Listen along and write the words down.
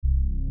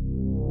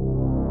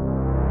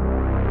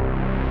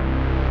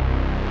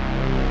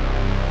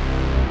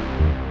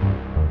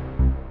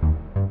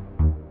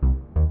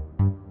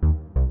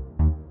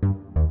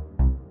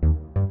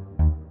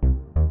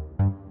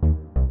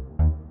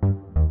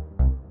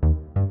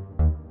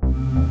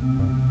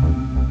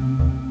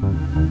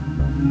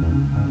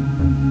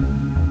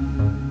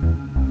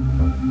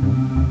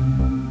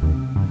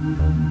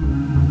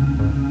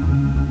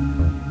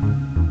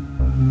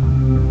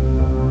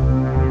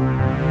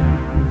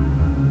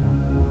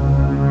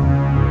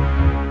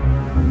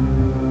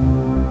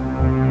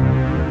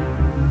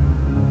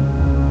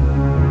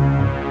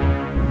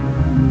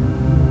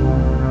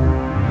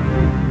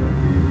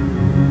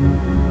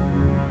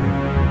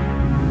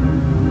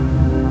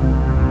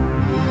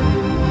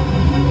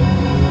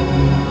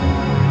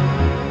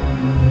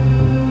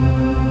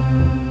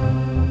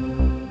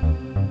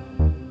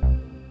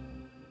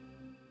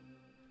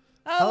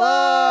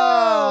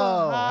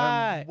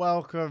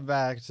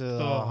back to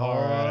the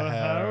Horror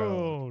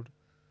Herald.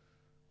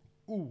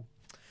 Ooh.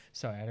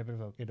 Sorry, I had a bit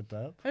of a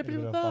burp. A bit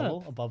of a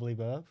bubble, a bubbly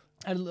burp.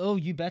 Oh,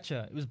 you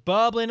betcha. It was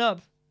bubbling up.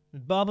 It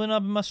was bubbling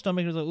up in my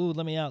stomach. It was like, ooh,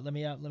 let me out, let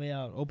me out, let me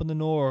out. Open the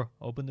door.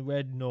 Open the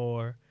red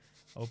door.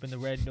 Open the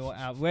red door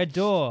out. Red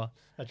door.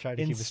 I tried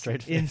to keep a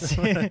straight face.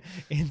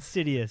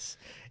 Insidious.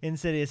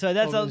 So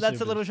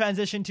that's a little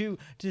transition to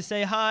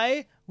say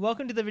hi.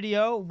 Welcome to the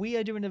video. We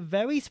are doing a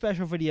very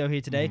special video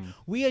here today.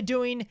 We are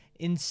doing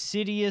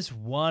Insidious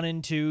 1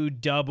 and 2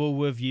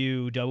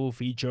 double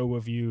feature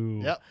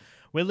review. Yep.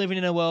 We're living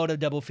in a world of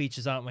double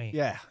features, aren't we?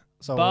 Yeah.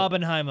 So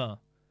Barbenheimer.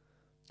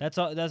 That's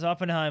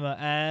Oppenheimer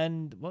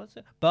and what's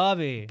it?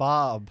 Barbie.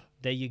 Bob.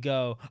 There you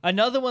go.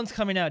 Another one's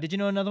coming out. Did you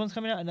know another one's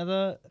coming out?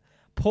 Another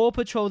Paw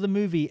Patrol the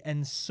movie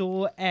and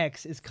Saw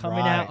X is coming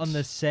out on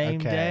the same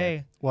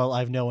day. Well, I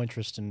have no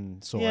interest in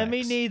Saw X. Yeah,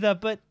 me neither,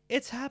 but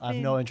it's happening. I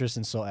have no interest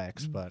in Saw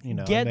X, but I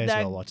may as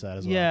well watch that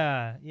as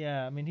well.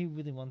 Yeah. I mean, he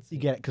really wants to.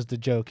 You get it because the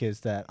joke is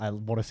that I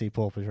want to see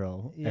Paw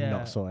Patrol and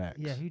not Saw X.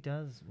 Yeah, who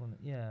does want it?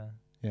 Yeah.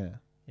 Yeah.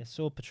 Yeah,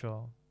 Saw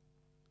Patrol.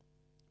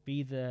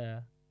 Be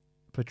there.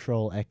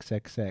 Patrol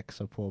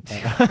XXX, a poor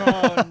parody.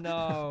 Oh,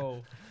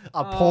 no.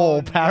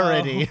 Poor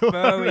parody. No.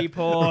 Very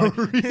poor.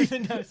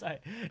 No, sorry.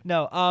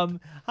 No,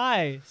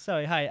 hi.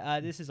 Sorry,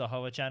 hi. This is a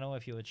horror channel.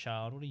 If you're a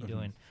child, what are you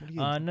doing?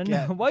 Why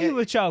are you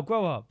a child?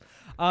 Grow up.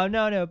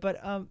 No, but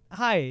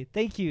hi.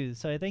 Thank you.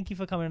 Sorry, thank you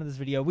for coming on this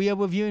video. We are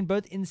reviewing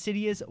both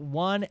Insidious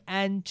 1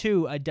 and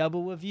 2, a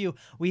double review.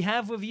 We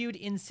have reviewed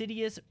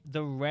Insidious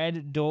The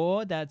Red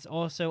Door. That's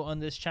also on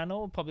this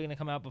channel. Probably going to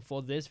come out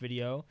before this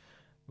video.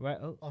 Right.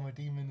 Oh. I'm a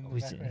demon in the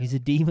background. He's a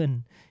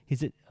demon.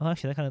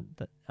 Actually, I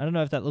don't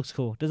know if that looks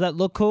cool. Does that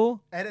look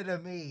cool? Editor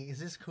me. Is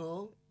this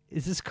cool?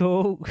 Is this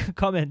cool?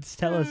 Comments.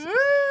 Tell us.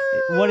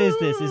 What is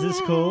this? Is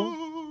this cool?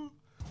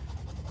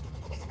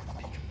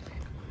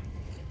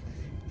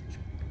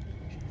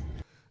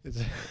 Was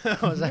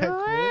that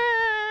cool?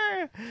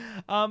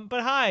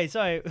 But hi,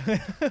 sorry,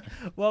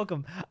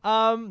 welcome.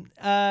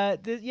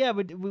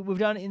 We've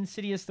done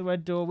Insidious: The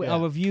Red Door.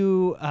 Our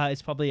review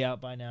is probably out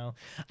by now.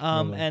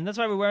 And that's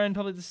why we're wearing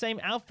probably the same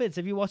outfits.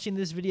 If you're watching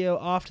this video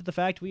after the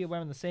fact, we are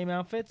wearing the same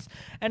outfits.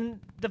 And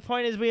the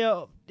point is,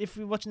 if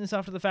we're watching this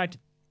after the fact,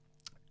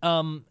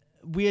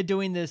 we are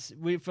doing this.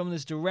 We filmed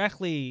this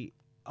directly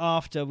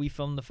after we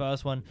filmed the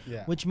first one,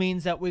 which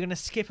means that we're going to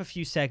skip a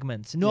few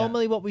segments.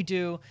 Normally what we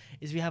do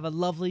is we have a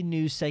lovely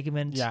news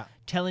segment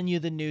telling you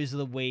the news of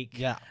the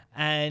week,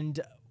 and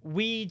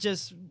we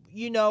just,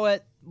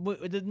 it,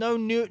 no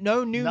new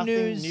news.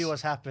 Nothing new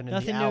has happened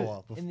in the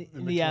hour in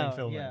the hour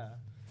filming.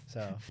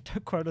 So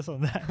don't quote us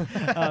on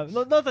that.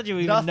 Not that you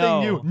even nothing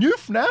know. Nothing new. New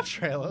FNAF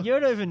trailer. You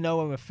don't even know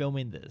when we're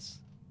filming this.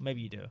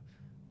 Maybe you do,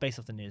 based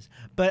off the news.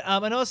 But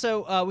and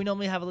also we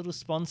normally have a little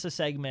sponsor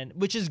segment,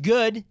 which is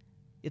good.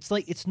 It's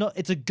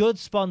a good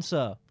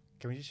sponsor.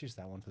 Can we just use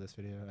that one for this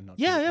video and not?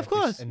 Yeah, of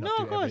course. I'm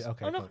not going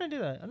to do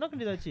that. I'm not going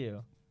to do that to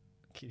you.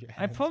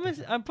 I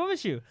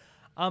promise you.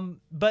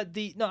 But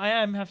I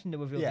am having to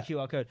reveal the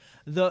QR code.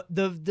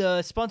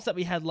 The sponsor that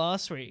we had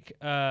last week,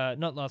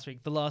 not last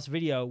week, the last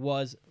video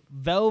was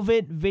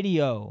Velvet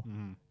Video.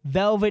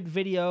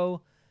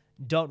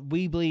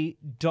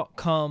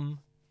 Velvetvideo.weebly.com.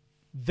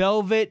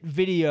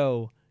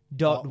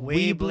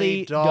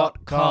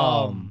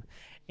 Velvetvideo.weebly.com.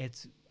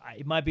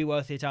 It might be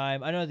worth your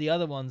time. I know the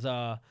other ones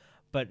are,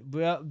 but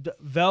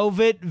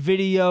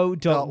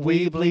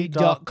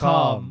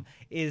velvetvideo.weebly.com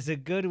is a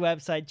good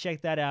website.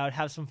 Check that out.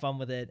 Have some fun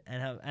with it,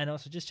 and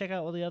also just check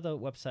out all the other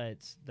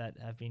websites that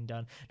have been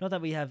done. Not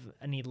that we have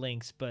any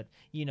links, but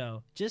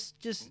just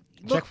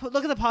look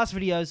at the past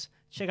videos.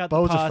 Check out the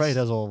past. Bo's Afraid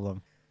has all of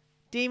them.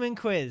 Demon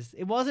Quiz.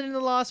 It wasn't in the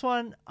last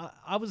one.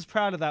 I was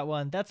proud of that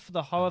one. That's for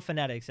the horror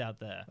fanatics out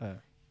there.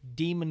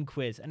 Demon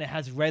Quiz, and it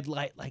has red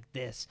light like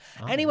this.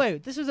 Anyway,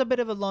 this was a bit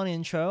of a long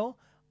intro,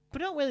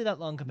 but not really that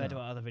long compared to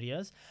our other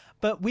videos.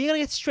 But we're going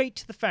to get straight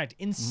to the fact.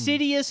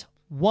 Insidious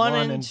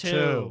 1 and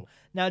 2.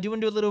 Now, do you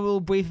want to do a little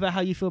brief about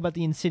how you feel about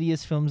the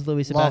Insidious films,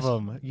 Louis Sebastian?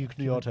 Love them.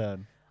 Your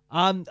turn.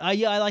 I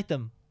like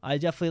them. I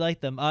definitely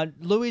like them.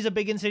 Louis is a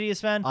big Insidious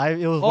fan.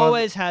 It was one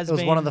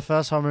of the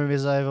first horror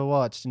movies I ever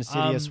watched.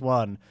 Insidious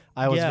 1.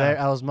 I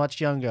was much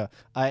younger.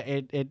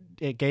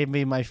 It gave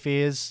me my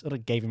fears.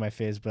 It gave me my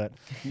fears, but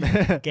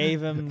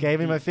gave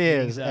me my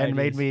fears and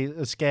made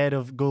me scared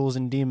of ghouls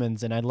and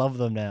demons. And I love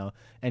them now.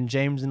 And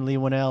James and Lee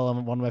Winnell are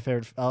one of my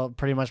favorite,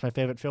 pretty much my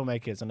favorite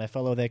filmmakers, and I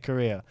follow their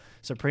career.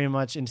 So pretty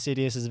much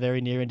Insidious is very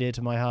near and dear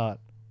to my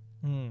heart.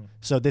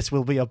 So this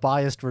will be a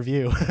biased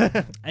review.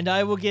 And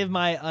I will give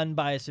my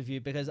unbiased review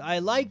because I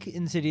like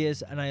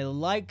Insidious and I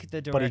like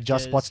the directors. But you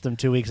just watched them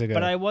 2 weeks ago.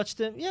 But I watched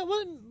them,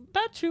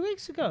 about 2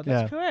 weeks ago.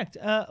 That's correct.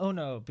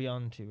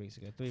 Beyond 2 weeks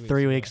ago.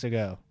 3 weeks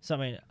ago.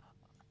 Something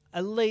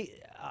a bit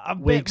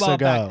weeks while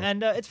ago. Back.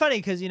 And it's funny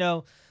because,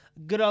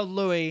 good old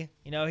Louis,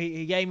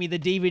 he gave me the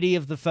DVD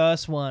of the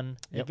first one.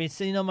 It's been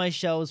sitting on my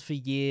shelves for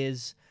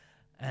years.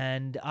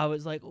 And I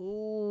was like,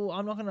 oh,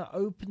 I'm not going to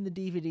open the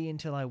DVD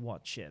until I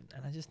watch it.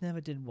 And I just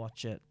never did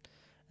watch it.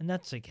 And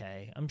that's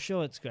okay. I'm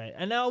sure it's great.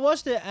 And now I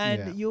watched it,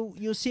 and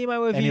you'll see my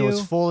review. And he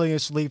was falling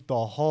asleep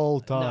the whole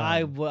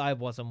time. No, I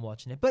wasn't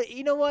watching it. But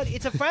you know what?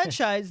 It's a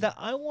franchise that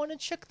I want to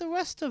check the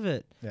rest of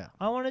it. Yeah.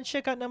 I want to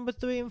check out number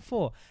 3 and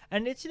 4.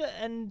 And it's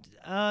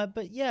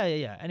but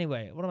yeah.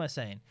 Anyway, what am I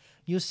saying?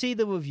 You'll see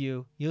the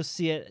review. You'll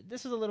see it.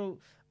 This is a little.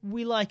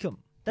 We like them.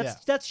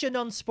 That's your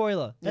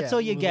non-spoiler. That's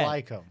all you get.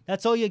 Like them.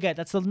 That's all you get.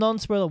 That's the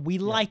non-spoiler. We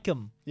like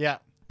them. Yeah.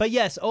 But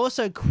yes,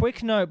 also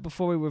quick note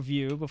before we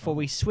review, before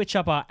we switch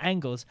up our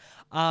angles.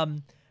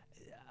 Some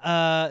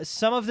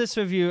of this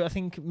review, I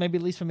think maybe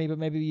at least for me, but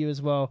maybe you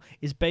as well,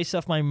 is based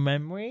off my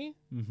memory.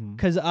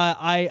 Because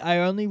I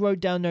only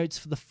wrote down notes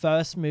for the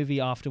first movie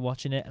after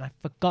watching it, and I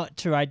forgot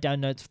to write down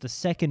notes for the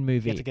second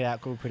movie. You had to get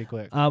out pretty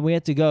quick. We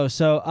had to go.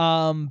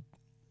 So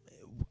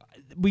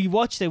we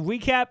watched a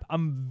recap.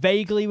 I'm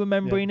vaguely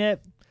remembering it.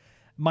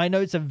 My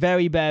notes are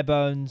very bare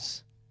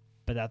bones,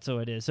 but that's all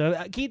it is. So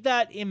keep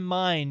that in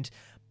mind.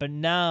 But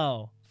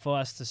now, for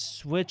us to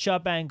switch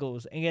up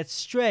angles and get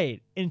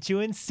straight into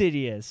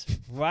Insidious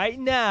right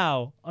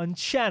now on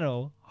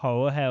channel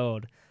Horror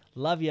Herald.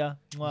 Love ya.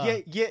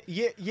 Mwah.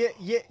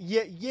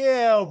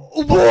 Yeah.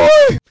 Oh boy!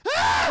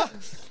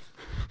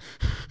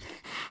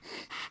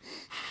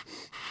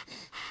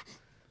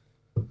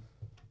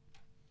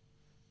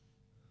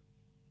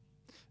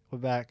 We're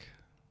back.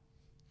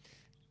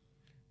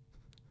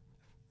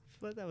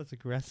 I thought that was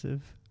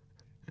aggressive.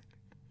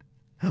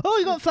 Oh,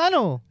 you got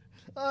flannel.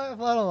 Oh,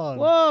 flannel on.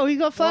 Whoa, he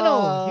got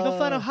flannel. Whoa. He got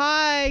flannel.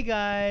 Hi,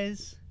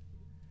 guys.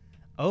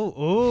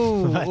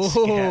 Oh, That's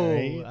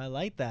scary. I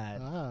like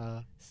that.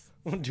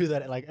 We'll do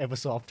that like ever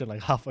so often,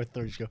 like halfway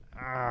through. Just go.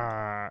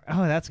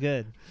 Oh, that's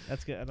good.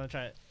 That's good. I'm gonna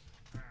try it.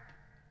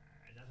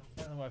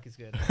 Doesn't work as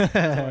good.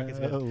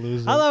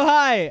 Hello,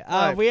 hi.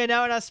 Hi. We are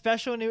now in our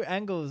special new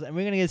angles, and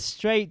we're gonna get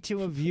straight to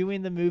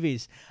reviewing the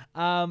movies.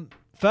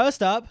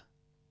 First up,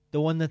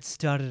 the one that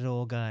started it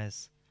all,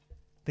 guys.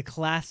 The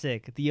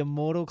classic, the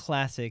immortal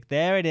classic.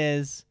 There it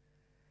is.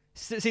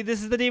 See,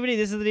 this is the DVD.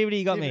 This is the DVD.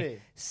 You got me.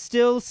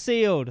 Still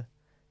sealed.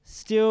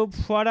 Still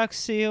product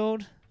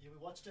sealed. Yeah, we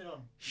watched it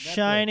on Netflix.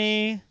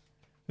 Shiny.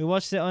 We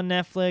watched it on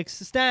Netflix.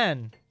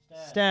 Stan.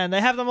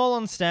 They have them all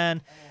on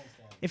Stan.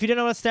 If you don't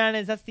know what Stan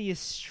is, that's the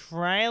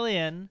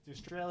Australian. The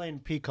Australian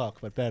Peacock,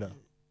 but better.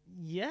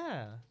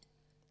 Yeah.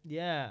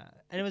 And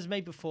it was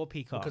made before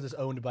Peacock. Because it's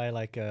owned by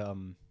like a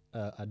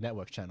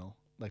network channel.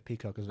 Like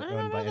Peacock is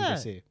owned by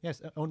NBC. Yes,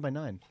 owned by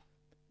 9.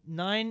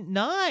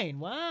 9.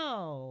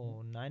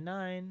 Wow.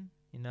 9.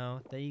 You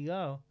know, there you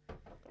go.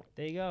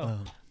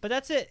 But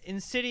that's it.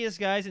 Insidious,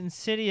 guys.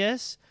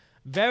 Insidious.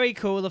 Very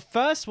cool. The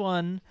first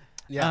one.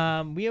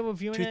 Yeah. We are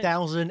reviewing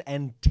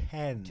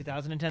 2010.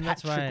 2010.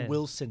 That's right. Patrick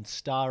Wilson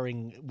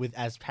starring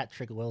as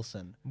Patrick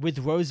Wilson with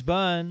Rose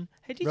Byrne.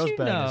 Hey, did you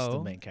know? Is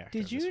the main character.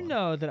 Did you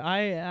know that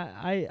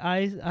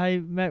I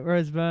met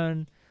Rose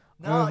Byrne?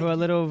 Over a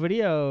little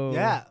video.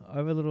 Yeah.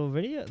 Over a little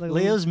video. Like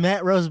Leo's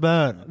met Rose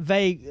Byrne.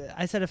 Vague.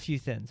 I said a few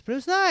things, but it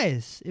was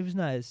nice.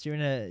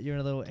 During a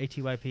little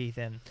ATYP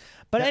thing.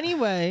 But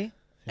anyway,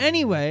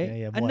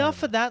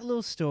 enough of that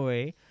little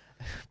story.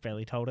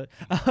 Barely told it,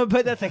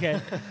 but that's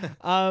okay.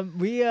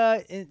 We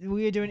are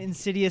doing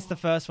Insidious, the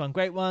first one.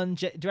 Great one,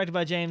 directed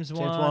by James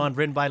Wan.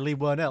 Written by Lee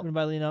Whannell.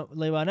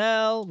 Lee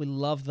Whannell. We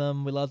love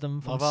them.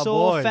 From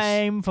Saw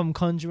fame, from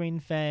Conjuring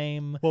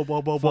fame. Whoa.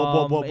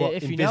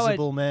 If you know it,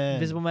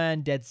 Invisible Man,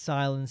 Dead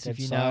Silence. If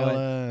you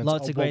know it,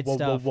 lots of great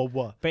stuff.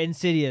 But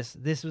Insidious,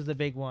 this was the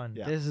big one.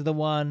 Yeah. This is the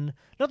one,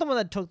 not the one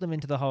that took them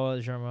into the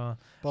horror genre,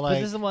 but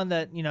this is the one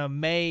that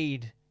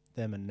made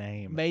them a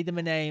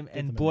name,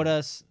 and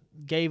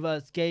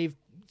gave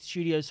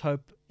studios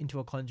hope into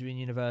a Conjuring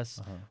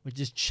universe, which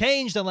just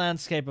changed the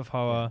landscape of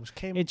horror.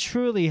 It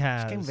truly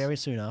has. Which came very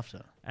soon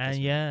after. And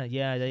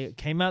they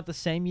came out the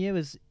same year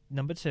as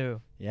number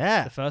 2.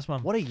 Yeah, the first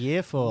one. What a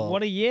year the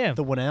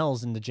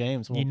Whannells and the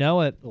James. Well,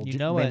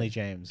 mainly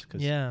James,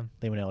 because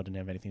Lee Whannell didn't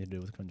have anything to do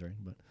with Conjuring,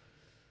 but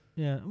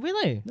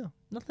really, no,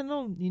 nothing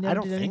wrong. I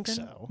don't think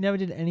so. Never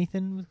did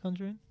anything with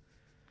Conjuring.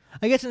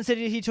 I guess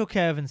Insidious, he took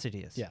care of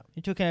Insidious. Yeah. He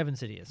took care of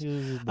Insidious.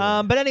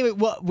 But anyway,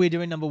 we're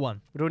doing number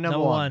 1. We're doing number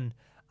one.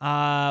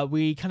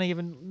 We kind of give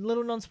a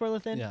little non-spoiler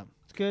thing. Yeah.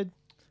 It's good.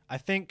 I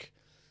think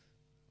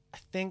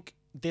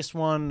this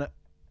one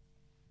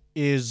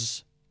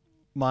is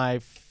my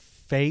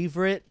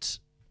favorite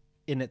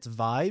in its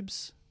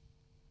vibes,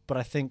 but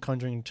I think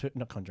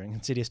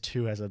Insidious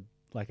 2 has a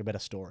better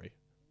story.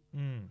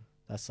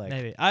 That's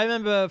maybe. I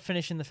remember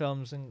finishing the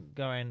films and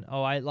going,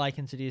 I like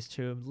Insidious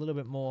 2 a little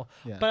bit more.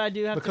 Yeah. But I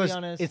do have to be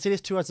honest.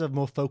 Insidious 2 has a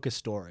more focused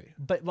story.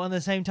 But on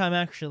the same time,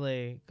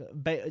 actually,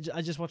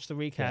 I just watched the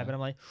recap and I'm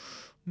like,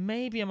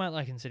 maybe I might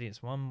like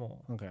Insidious 1 more.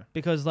 Okay.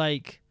 Because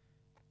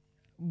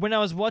when I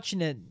was watching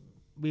it,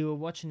 we were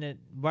watching it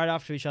right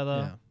after each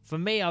other. Yeah. For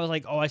me, I was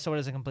like, I saw it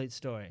as a complete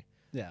story.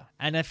 Yeah.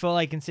 And I felt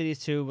like Insidious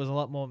 2 was a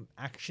lot more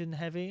action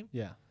heavy.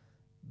 Yeah.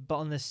 But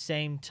on the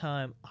same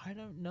time, I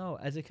don't know.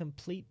 As a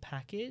complete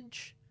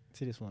package,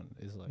 Insidious 1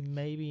 is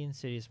maybe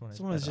Insidious 1 is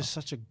better. This one is just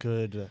such a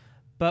good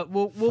But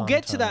we'll Fun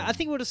get to that. I time.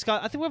 think we'll discuss.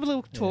 I think we'll have a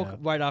little talk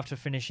right after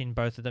finishing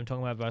both of them,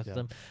 talking about both of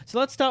them. So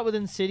let's start with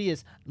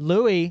Insidious.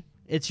 Louis,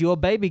 it's your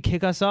baby.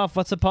 Kick us off.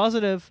 What's a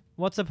positive?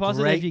 What's a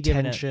positive Great you're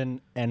giving it? tension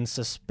and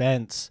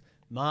suspense.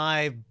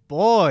 My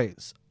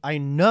boys, I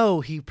know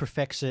he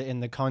perfects it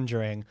in The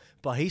Conjuring,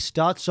 but he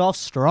starts off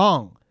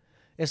strong.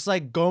 It's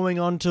like going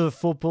onto a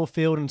football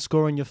field and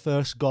scoring your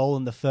first goal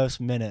in the first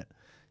minute.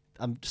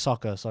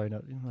 Soccer, sorry,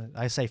 no,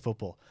 I say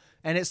football.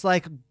 And it's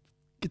like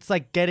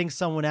getting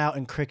someone out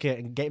in cricket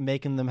and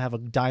making them have a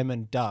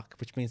diamond duck,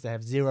 which means they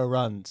have 0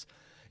 runs.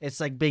 It's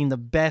like being the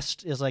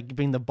best. It's like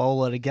being the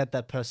bowler to get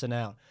that person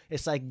out.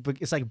 It's like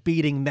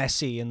beating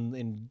Messi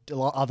in a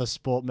lot of other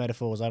sport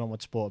metaphors. I don't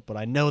watch sport, but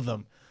I know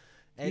them.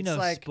 You know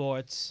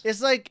sports.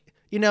 It's like,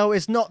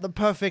 it's not the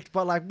perfect,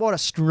 but like what a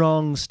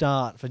strong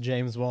start for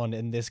James Wan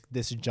in this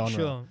genre.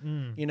 Sure.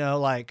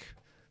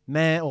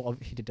 Man,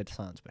 he did Dead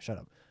Silence, but shut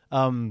up.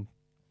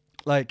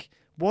 Like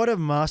what a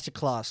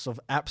masterclass of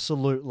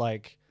absolute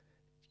like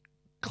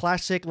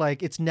classic.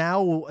 Like it's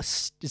now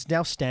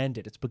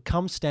standard. It's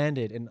become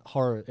standard in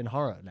horror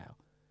now.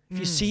 If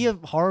you see a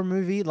horror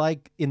movie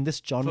like in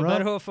this genre, for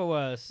better or for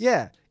worse,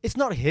 yeah, it's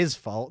not his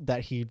fault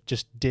that he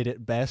just did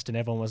it best, and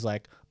everyone was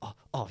like,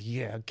 "Oh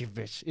yeah, give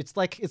it." It's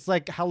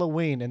like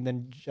Halloween and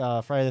then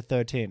Friday the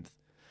 13th.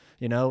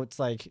 It's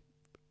like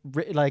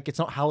it's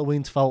not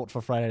Halloween's fault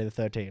for Friday the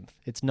 13th.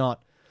 It's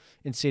not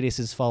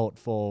Insidious's fault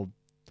for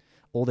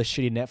all the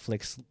shitty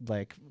Netflix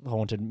like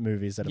haunted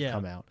movies that have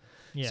come out.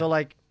 Yeah. So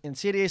like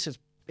Insidious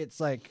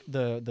it's like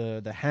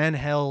the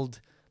handheld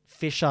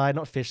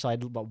not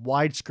fisheye, but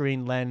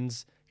widescreen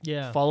lens.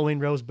 Yeah. Following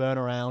Rose Byrne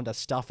around as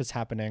stuff is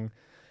happening,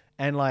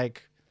 and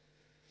like,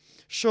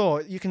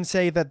 sure, you can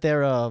say that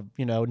there are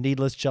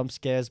needless jump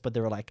scares, but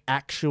there are like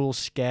actual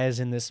scares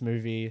in this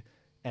movie,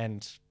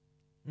 and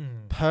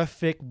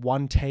perfect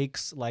one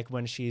takes, like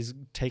when she's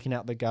taking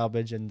out the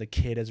garbage and the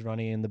kid is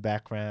running in the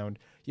background.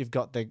 You've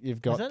got. Is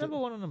that number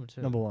 1 or number 2?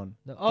 Number 1.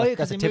 Oh, yeah,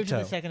 because they moved to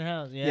the second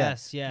house.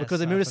 Yes. Because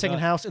they moved to the second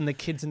house and the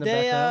kids in the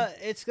background.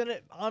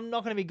 I'm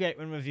not gonna be great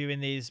when reviewing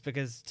these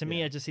because to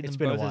me I just see them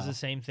both as the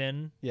same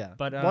thing. Yeah,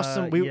 but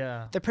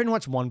they're pretty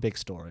much one big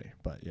story.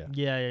 But yeah.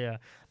 Yeah.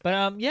 But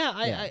I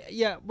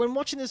when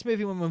watching this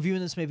movie, when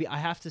reviewing this movie, I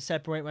have to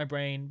separate my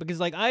brain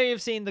because like I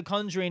have seen The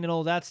Conjuring and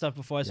all that stuff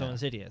before I saw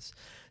Insidious,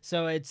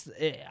 so I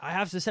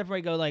have to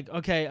separate. Go like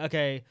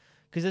okay.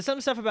 Because there's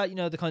some stuff about,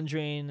 The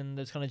Conjuring and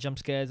those kind of jump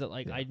scares that,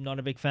 I'm not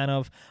a big fan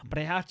of. But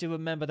I have to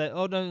remember that,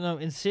 no,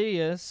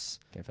 Insidious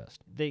came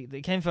first. They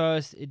came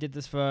first. It did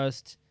this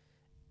first.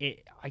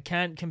 I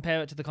can't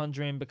compare it to The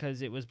Conjuring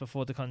because it was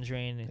before The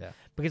Conjuring. Yeah.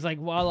 Because,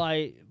 while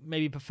I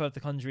maybe prefer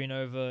The Conjuring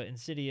over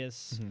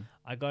Insidious,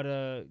 I got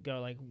to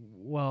go,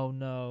 well,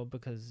 no,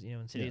 because,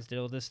 Insidious did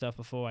all this stuff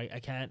before. I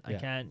can't,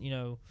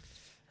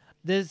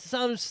 there's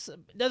some...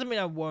 Doesn't mean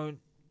I won't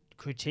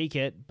critique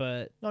it,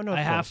 but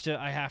I have to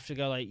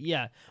go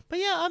but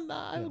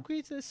I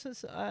agree to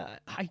this.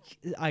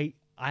 I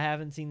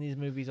haven't seen these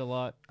movies a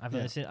lot.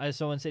 I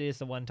saw Insidious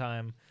the one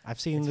time.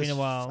 It's been a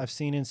while. I've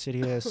seen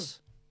Insidious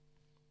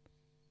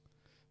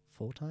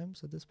 4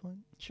 times at this point.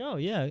 Sure,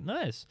 yeah,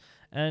 nice.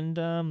 And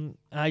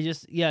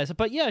it's a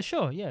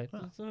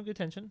good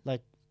tension.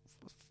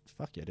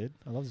 Fuck yeah, dude!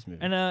 I love this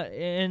movie.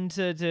 And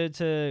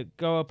to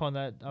go up on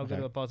that, I'll go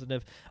to a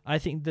positive. I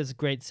think there's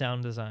great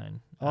sound design.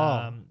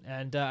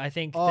 And I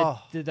think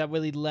that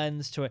really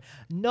lends to it.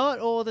 Not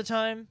all the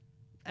time,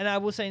 and I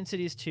will say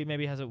Insidious 2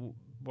 maybe has it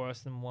worse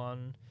than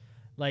 1.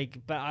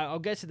 But I'll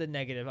get to the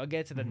negative.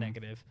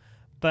 Negative.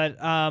 But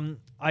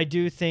I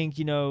do think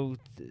the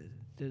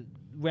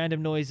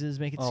random noises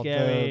make it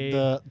scary.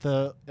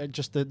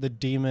 The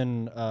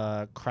demon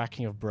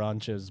cracking of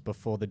branches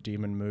before the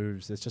demon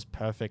moves. It's just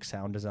perfect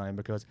sound design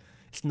because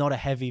it's not a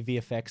heavy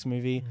VFX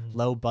movie,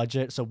 low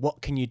budget. So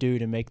what can you do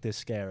to make this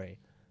scary?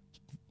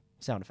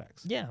 Sound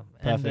effects. Yeah,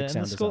 perfect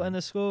sound design. And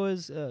the score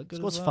is good. The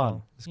score's as well.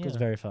 fun. The score's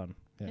very fun.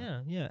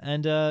 Yeah.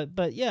 And I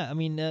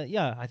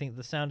think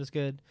the sound is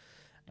good,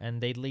 and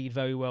they lead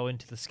very well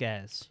into the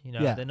scares.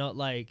 They're not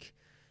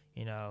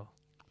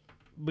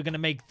we're gonna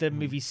make the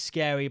movie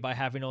scary by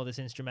having all this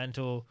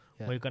instrumental.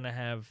 Yeah. We're gonna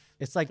have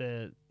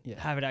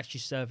have it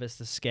actually service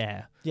the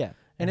scare. Yeah,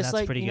 and it's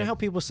like how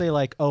people say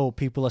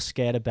people are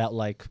scared about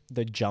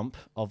the jump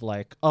of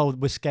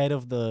we're scared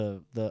of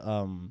the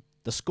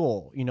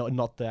score,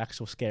 not the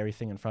actual scary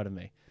thing in front of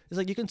me.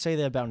 It's you can say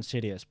that about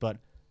Insidious, but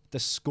the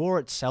score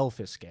itself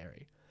is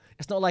scary.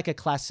 It's not like a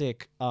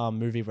classic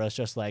movie where it's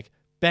just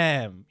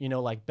bam,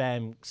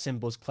 bam,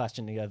 cymbals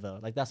clashing together.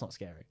 That's not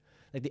scary.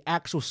 The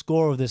actual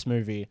score of this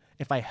movie,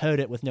 if I heard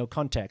it with no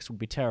context, would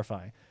be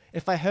terrifying.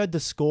 If I heard the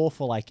score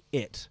for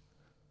It,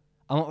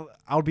 I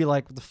would be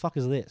like, what the fuck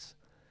is this?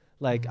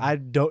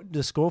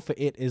 The score for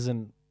It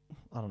isn't,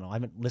 I don't know, I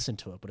haven't listened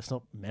to it, but it's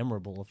not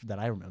memorable that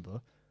I remember.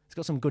 It's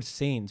got some good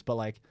scenes, but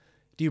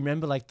do you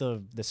remember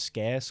the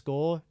scare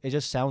score? It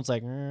just sounds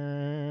but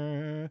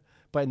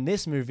in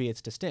this movie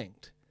it's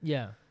distinct.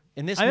 Yeah.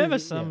 In this I remember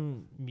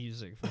some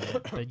music from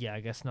it, but I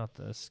guess not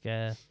the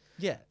scare.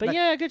 Yeah, But like,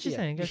 yeah, I get what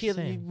you're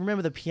saying. You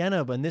remember the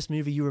piano, but in this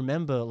movie you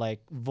remember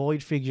like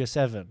Void Figure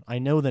 7. I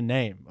know the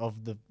name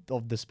of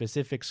the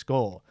specific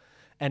score,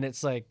 and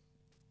it's like,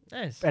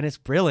 Nice. and it's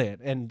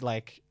brilliant, and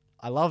like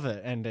I love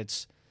it, and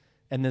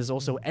there's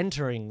also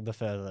entering the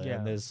further,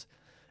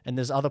 and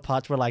there's other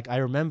parts where like I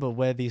remember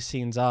where these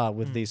scenes are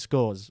with these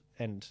scores,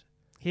 and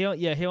here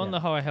on the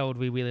Horror Herald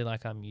we really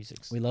like our music.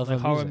 We love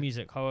like our horror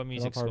music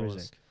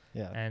scores.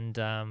 Yeah, and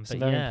it's but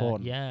very yeah,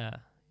 important. yeah.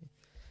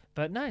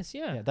 But nice,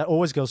 yeah. That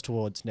always goes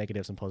towards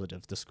negatives and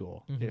positives. The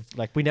score, if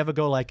like we never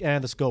go like,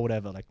 the score,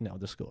 whatever. Like, no,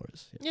 the score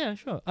is. Yeah,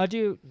 sure. Do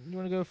you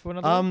want to go for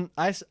another?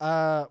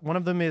 One? One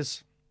of them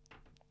is,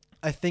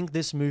 I think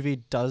this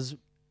movie does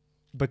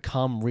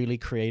become really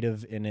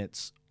creative in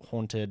its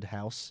haunted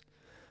house,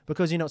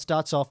 because it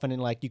starts off and then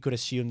like you could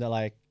assume that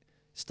like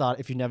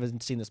if you've never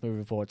seen this movie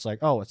before, it's like,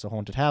 oh, it's a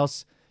haunted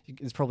house.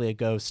 It's probably a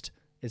ghost.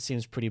 It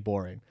seems pretty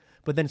boring.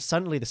 But then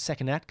suddenly the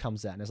second act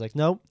comes out and it's like,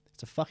 nope,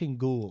 it's a fucking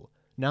ghoul.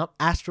 Now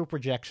astral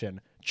projection.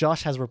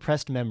 Josh has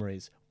repressed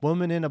memories.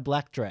 Woman in a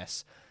black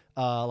dress.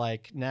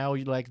 Like now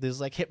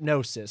there's like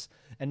hypnosis,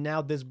 and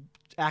now there's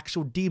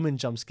actual demon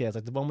jump scares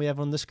like the one we have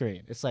on the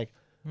screen. It's like,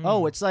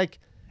 oh, it's like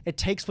it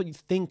takes what you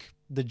think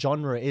the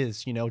genre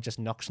is, just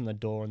knocks on the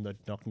door and the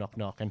knock, knock,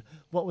 knock, and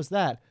what was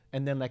that?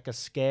 And then like a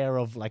scare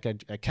of like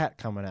a cat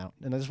coming out,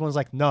 and this one's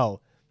like,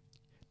 no,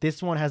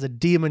 this one has a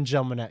demon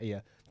jumping at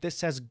you. This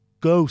has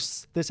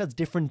ghosts. This has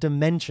different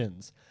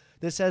dimensions.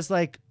 This has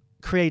like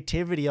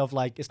creativity of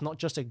like, it's not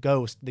just a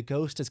ghost. The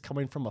ghost is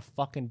coming from a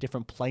fucking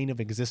different plane of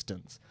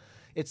existence.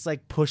 It's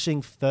like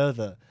pushing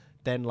further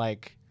than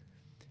like,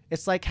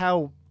 it's like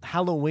how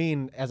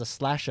Halloween as a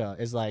slasher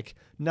is like,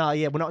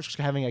 we're not just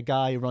having a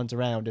guy who runs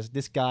around.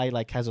 This guy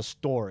like has a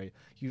story.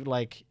 You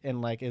like,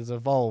 and like is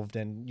evolved,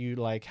 and you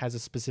like has a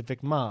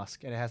specific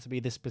mask, and it has to be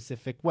this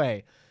specific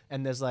way.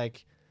 And there's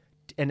like,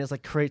 and it's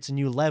like creates a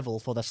new level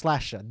for the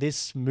slasher.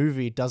 This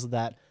movie does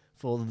that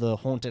for the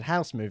haunted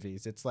house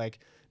movies. It's like,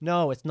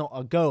 no, it's not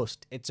a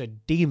ghost. It's a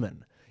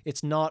demon.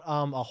 It's not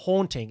a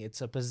haunting. It's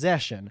a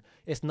possession.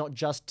 It's not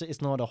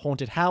a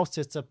haunted house.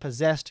 It's a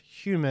possessed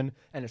human,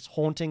 and it's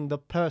haunting the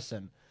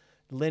person.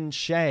 Lin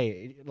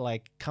Shaye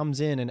like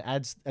comes in and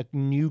adds a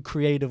new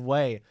creative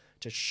way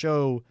to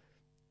show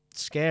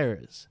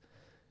scares.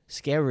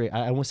 Scary.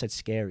 I almost said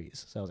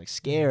scaries, so I was like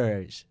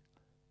scares.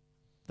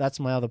 That's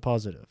my other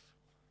positive.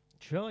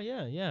 Sure.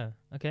 Yeah.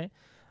 Okay.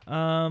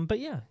 But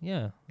yeah.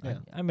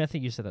 I mean, I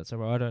think you said that so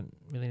well. I don't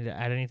really need to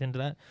add anything to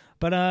that.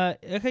 But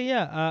okay,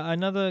 yeah.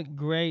 Another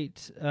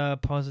great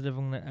positive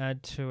I'm gonna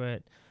add to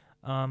it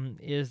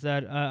is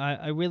that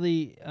I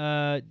really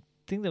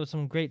think there were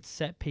some great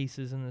set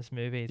pieces in this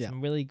movie.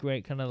 Some really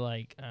great kind of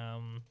like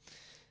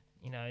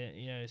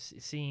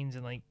scenes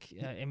and like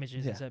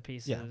images and set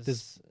pieces. Yeah,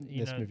 this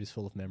movie's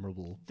full of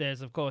memorable.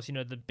 There's of course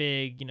the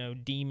big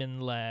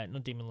demon lair,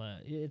 not demon lair.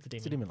 It's a demon.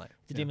 It's a demon lair.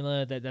 It's a demon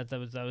lair.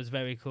 That was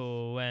very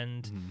cool.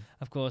 And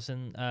of course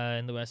in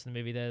the rest of the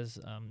movie, there's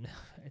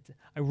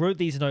I wrote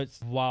these notes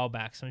a while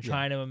back, so I'm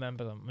trying to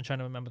remember them.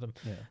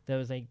 Yeah. There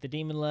was like the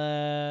demon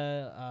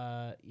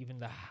lair, even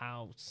the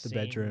house, the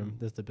bedroom.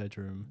 There's the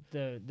bedroom.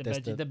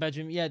 The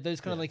bedroom. Yeah,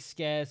 those kind of like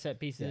scare set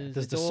pieces. Yeah.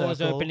 There's the doors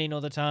circle opening all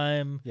the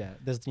time. Yeah,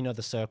 there's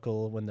the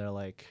circle when they're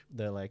like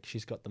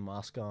she's got the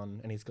mask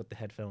on and he's got the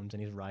headphones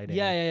and he's riding.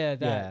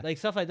 That like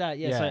stuff like that.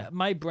 Yeah. So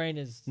my brain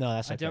is. No,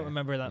 that's I don't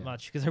remember that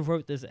much because I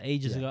wrote this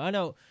ages ago. I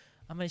know.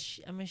 I'm a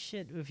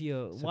shit with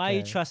you. Why are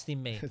you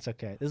trusting me? It's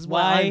okay. This is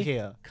why I'm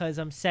here. Because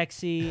I'm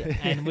sexy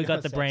and we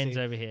got the brains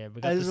over here. We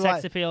got the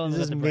sex appeal and we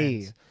got the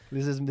brains.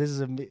 This is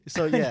me.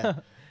 So yeah.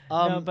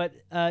 But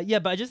I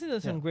just think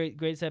there's some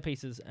great set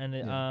pieces, and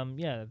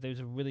those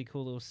are really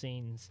cool little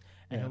scenes,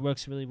 and it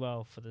works really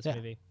well for this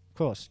movie. Of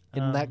course,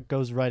 and that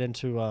goes right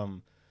into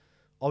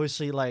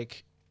obviously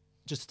like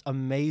just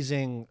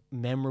amazing,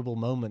 memorable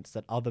moments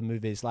that other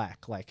movies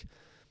lack. Like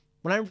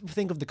when I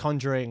think of The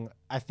Conjuring,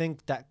 I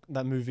think that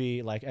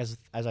movie, like as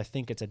I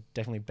think it's a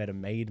definitely better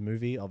made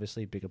movie.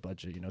 Obviously, bigger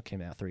budget,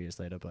 came out 3 years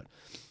later, but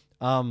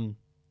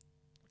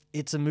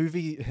it's a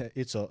movie.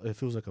 It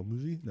feels like a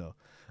movie. No,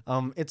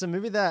 it's a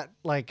movie that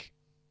like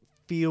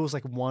feels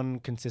like one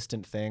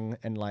consistent thing,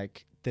 and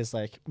like there's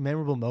like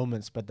memorable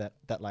moments, but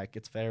that like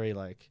it's very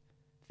like.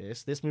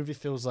 This movie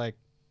feels like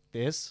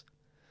this.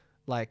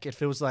 Like it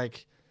feels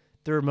like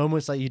there are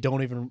moments that you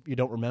don't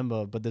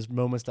remember, but there's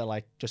moments that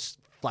like just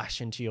flash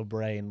into your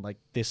brain, like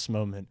this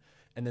moment.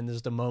 And then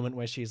there's the moment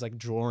where she's like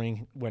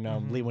drawing when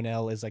Lee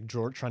Winnell is like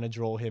trying to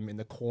draw him in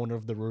the corner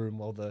of the room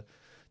while the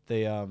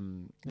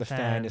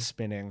fan is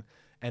spinning.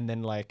 And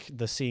then like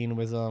the scene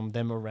with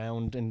them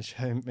around and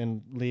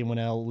Lee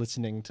Winnell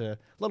listening to a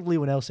lot of Lee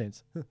Winnell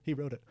scenes. He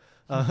wrote it.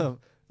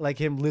 Like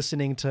him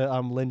listening to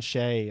Lin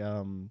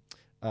Shaye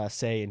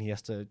say, and he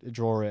has to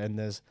draw it. And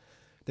there's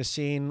the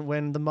scene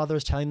when the mother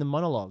is telling the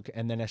monologue,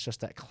 and then it's just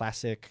that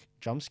classic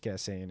jump scare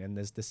scene. And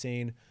there's the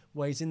scene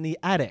where he's in the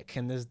attic,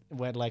 and there's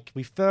where like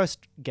we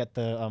first get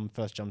the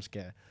first jump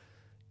scare.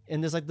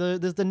 And there's like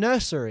there's the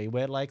nursery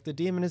where like the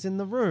demon is in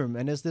the room,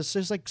 and there's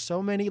just like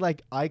so many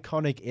like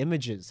iconic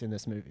images in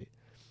this movie,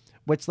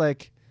 which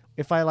like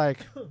if I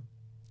like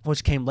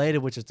which came later,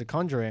 which is The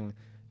Conjuring,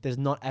 there's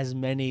not as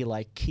many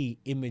like key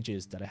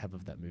images that I have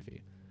of that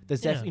movie.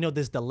 There's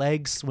there's the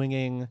legs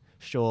swinging,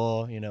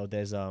 sure,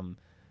 there's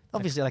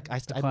obviously like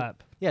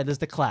clap. Yeah, there's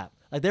the clap.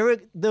 Like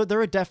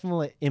there are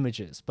definitely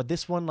images, but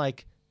this one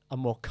like are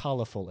more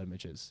colorful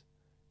images,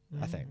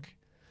 I think.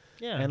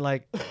 Yeah. And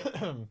like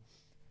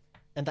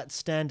and that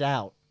stand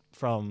out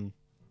from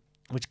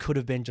which could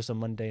have been just a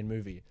mundane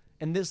movie.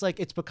 And this like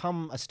it's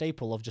become a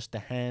staple of just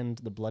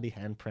the bloody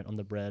handprint on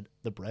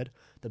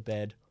the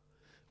bed,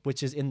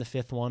 which is in the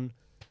fifth one.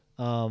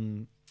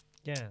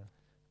 Yeah.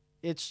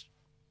 It's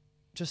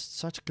just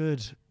such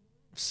good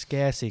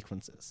scare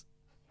sequences.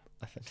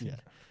 I think. Yeah.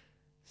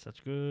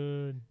 Such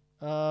good.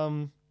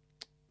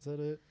 Is that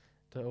it?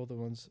 The other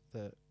ones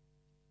that.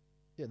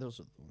 Yeah, those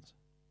are the ones.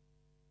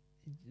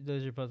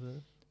 Those are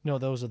positive. No,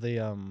 those are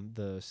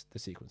the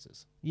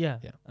sequences. Yeah.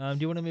 Yeah. Do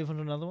you want to move on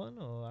to another one,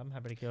 or I'm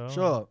happy to go?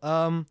 Sure.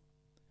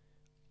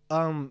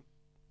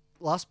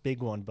 Last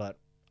big one, but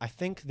I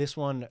think this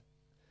one,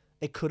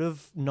 it could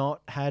have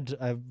not had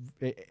a.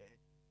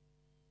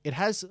 It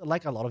has,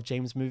 like a lot of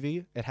James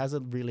movie, it has a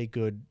really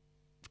good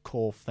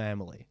core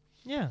family.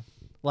 Yeah.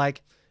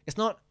 Like it's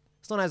not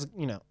as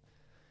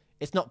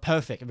it's not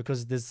perfect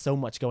because there's so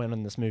much going on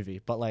in this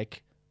movie, but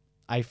like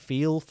I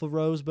feel for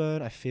Rose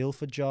Byrne, I feel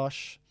for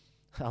Josh.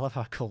 I love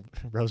how I call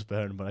Rose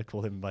Byrne, but I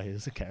call him by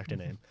his character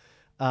name.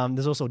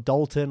 There's also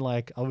Dalton.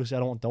 Like obviously I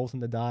don't want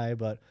Dalton to die,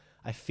 but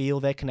I feel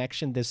their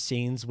connection. There's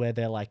scenes where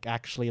they're like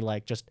actually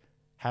like just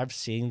have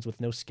scenes with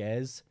no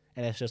scares,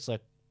 and it's just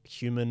like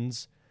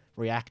humans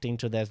reacting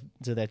to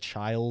their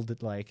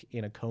child like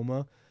in a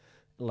coma,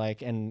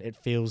 like, and it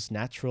feels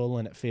natural,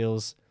 and it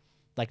feels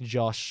like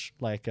Josh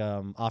like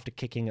after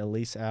kicking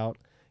Elise out,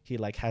 he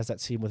like has that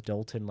scene with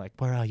Dalton like,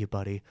 where are you,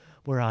 buddy?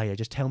 Where are you?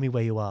 Just tell me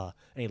where you are.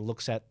 And he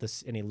looks at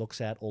this, and he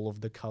looks at all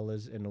of the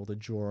colors and all the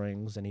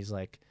drawings, and he's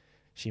like,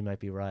 she might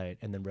be right.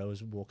 And then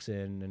Rose walks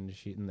in,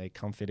 and they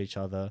comfort each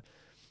other.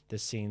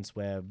 There's scenes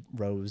where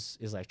Rose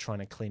is like trying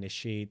to clean his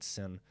sheets,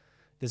 and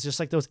there's just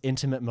like those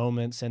intimate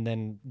moments. And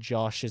then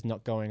Josh is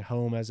not going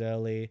home as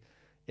early.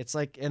 It's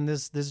like, and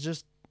there's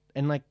just,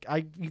 and like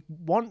you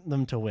want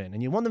them to win,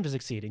 and you want them to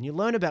succeed, and you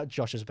learn about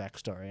Josh's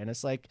backstory, and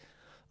it's like,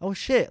 oh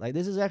shit, like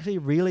this is actually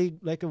really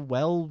like a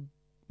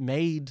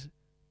well-made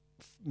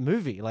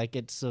movie. Like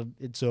it's a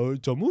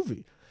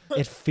movie.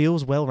 It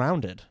feels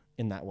well-rounded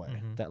in that way.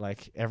 Mm-hmm. That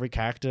like every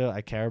character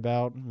I care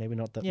about, maybe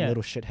not that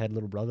little shithead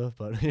little brother,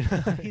 but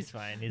he's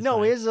fine.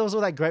 Here's also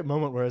that great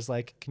moment where it's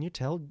like, can you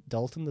tell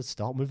Dalton to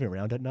stop moving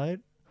around at night?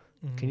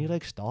 Mm-hmm. Can you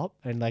like stop?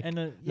 And like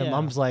the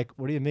mom's like,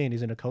 what do you mean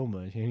he's in a coma?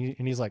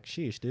 And he's like,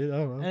 sheesh, dude, I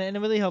don't know. And it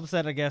really helps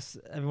that I guess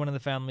everyone in the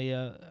family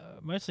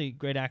mostly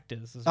great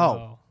actors as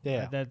well.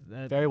 Yeah,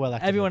 very well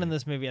acted. Everyone in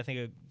this movie I think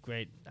are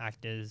great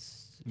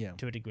actors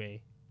to a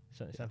degree.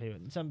 So some people,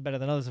 some better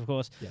than others, of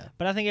course. Yeah.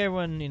 But I think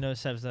everyone,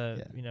 serves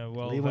the,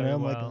 role very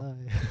well.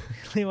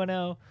 Lee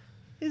Winnell,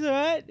 he's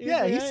alright.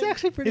 He's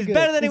actually pretty good. He's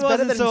better than he was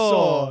in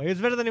Saw. He's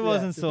better than he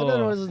was in Saw. Better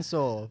than he was in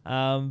Saw.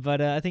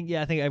 But I think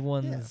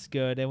everyone's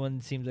good. Everyone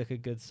seems like a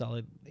good,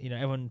 solid.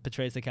 Everyone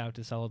portrays the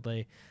character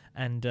solidly,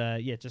 and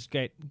just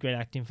great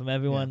acting from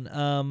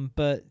everyone.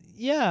 But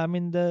I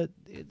mean I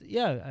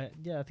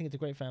think it's a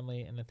great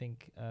family, and I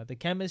think the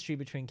chemistry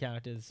between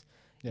characters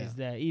is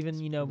there. Even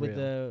with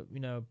the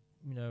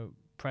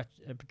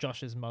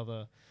Josh's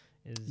mother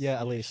is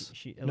Elise.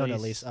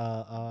 Elise.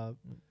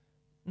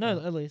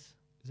 Elise.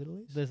 Is it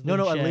Elise? There's no,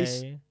 Lin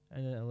Elise. Shaye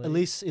and then Elise.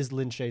 Elise is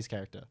Lin Shaye's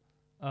character.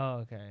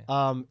 Oh, okay.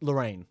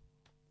 Lorraine.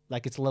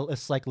 Like it's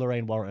like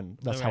Lorraine Warren.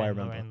 That's how I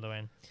remember.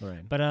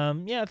 Lorraine. But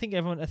I think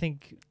everyone. I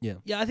think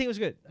it was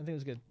good.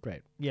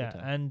 Great. Yeah,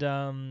 and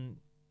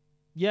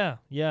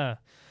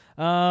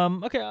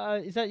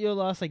okay. Is that your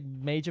last like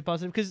major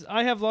positive? Because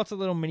I have lots of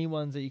little mini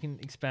ones that you can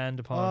expand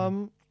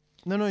upon.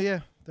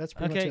 That's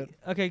pretty much it.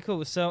 Okay,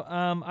 cool. So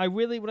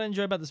what I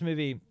enjoy about this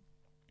movie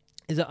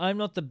is that I'm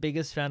not the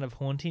biggest fan of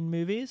haunting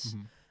movies.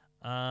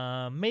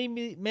 Mm-hmm.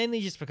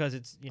 Mainly just because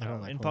it's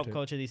in pop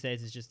culture these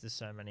days it's just there's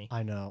so many.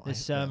 I know.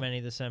 There's so many.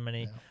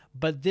 Yeah.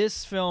 But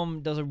this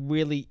film does a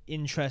really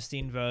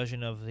interesting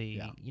version of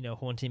the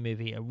haunting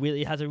movie.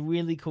 It has a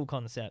really cool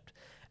concept,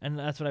 and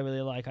that's what I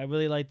really like. I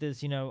really like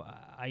this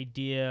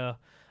idea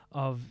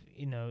of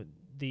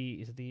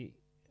the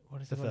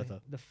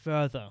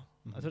further.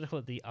 Mm-hmm. I was going to call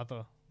it the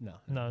other. No.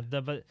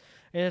 But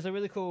it has a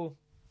really cool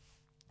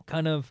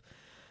kind of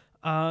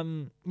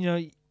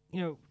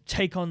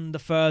take on the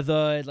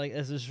further, like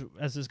as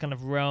this kind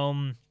of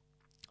realm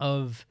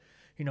of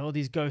all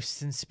these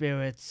ghosts and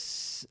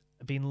spirits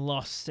being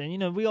lost,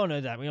 and we all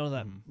know that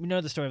mm-hmm. We know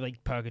the story of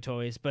like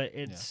purgatories, but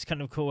it's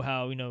kind of cool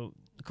how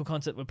cool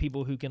concept with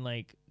people who can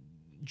like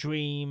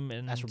dream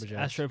and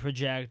astral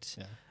project.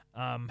 Yeah.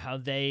 How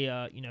they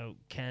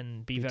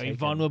can be very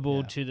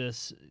vulnerable to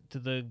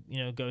the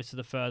ghosts of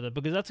the further,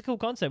 because that's a cool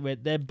concept where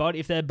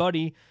if their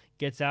body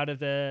gets out of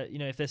their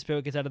if their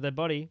spirit gets out of their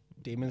body,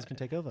 demons can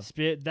take over.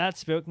 That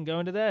spirit can go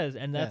into theirs,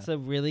 and that's a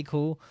really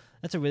cool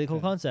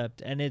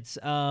concept, and it's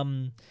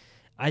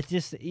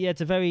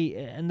it's a very,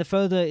 and the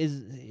further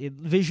it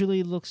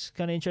visually looks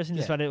kind of interesting,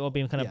 despite it all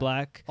being kind of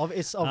black.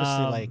 It's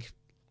obviously like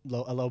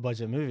a low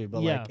budget movie,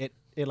 but like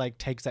it like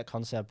takes that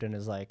concept and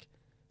is like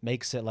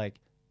makes it like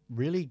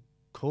really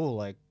cool,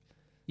 like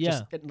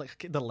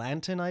like the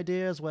lantern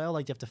idea as well.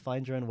 Like you have to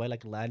find your own way,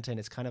 like a lantern.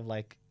 It's kind of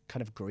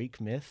Greek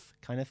myth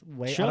kind of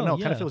way. Sure, I don't know.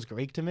 Kind of feels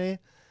Greek to me.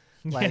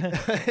 Like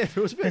if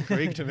it was a bit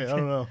Greek to me, I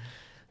don't know.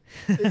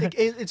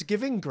 It's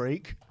giving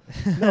Greek,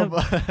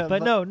 but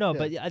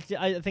I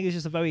think it's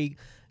just a very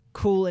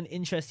cool and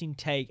interesting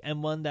take,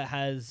 and one that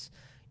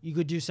you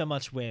could do so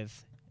much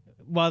with,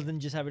 rather than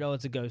just having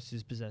it's a ghost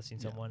who's possessing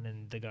someone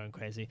and they're going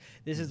crazy.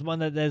 This is one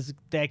that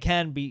there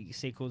can be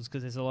sequels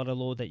because there's a lot of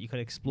lore that you could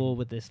explore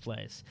with this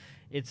place.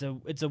 It's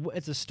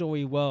a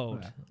story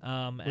world,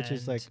 which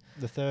is like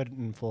the third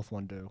and fourth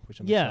one do, which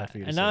I'm excited for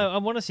you to see. I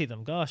want to see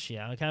them. Gosh,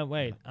 I can't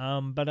wait.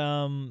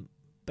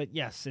 But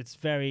yes, it's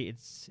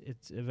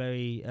a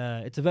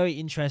very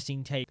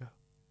interesting take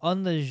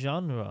on the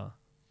genre.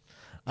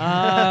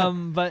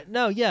 But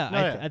no,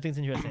 I think it's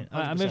interesting.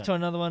 I moved to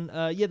another one.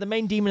 The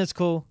main demon is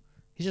cool.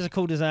 He's just a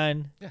cool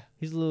design. Yeah,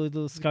 he's a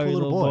little scary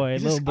little boy. I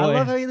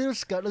love how he little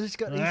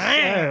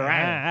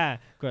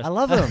I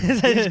love him.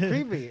 He's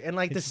creepy, and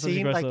like the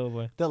scene, like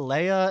the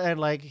layer, and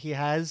like he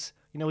has.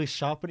 When he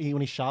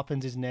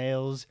sharpens his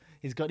nails,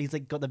 he's got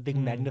the big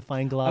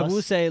magnifying glass. I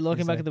will say,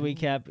 looking back at the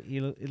recap,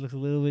 it looks a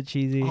little bit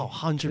cheesy. Oh,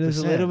 100%. It looks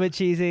a little bit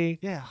cheesy.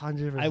 Yeah,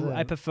 100%.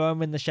 I prefer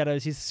him in the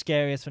shadows. He's the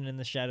scariest one in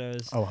the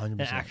shadows. Oh, 100%.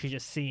 And actually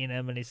just seeing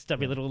him and his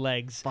stubby little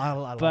legs.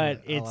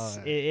 But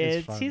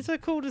he's a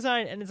cool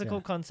design and it's a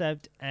cool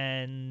concept.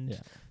 And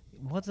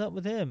what's up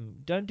with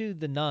him? Don't do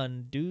the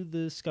nun. Do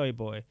the scary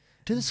boy.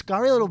 Do the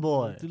scary little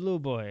boy. The little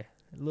boy.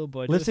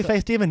 Lives to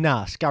face demon?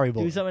 Nah, scary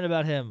boy. Do something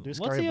about him.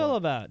 What's he all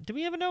about? Do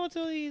we ever know what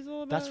he's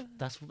all about?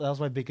 That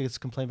was my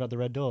biggest complaint about the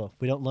Red Door.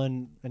 We don't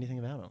learn anything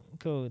about him.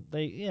 Cool.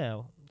 There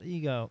you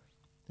go.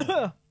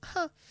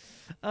 Alrighty.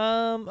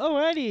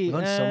 We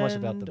learned so much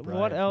about the bride.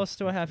 What else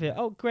do I have here?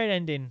 Oh, great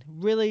ending.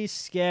 Really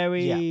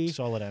scary. Yeah,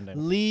 solid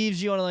ending.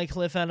 Leaves you on a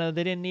cliffhanger.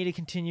 They didn't need to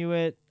continue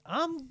it.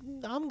 I'm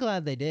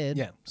glad they did.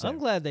 Yeah, same. I'm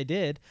glad they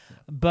did.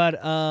 But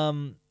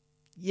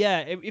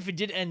if it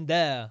did end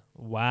there,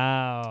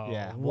 wow.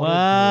 Yeah. Wow.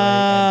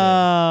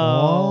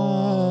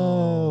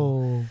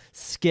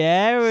 Scary.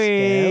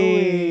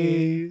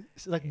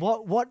 Like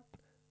what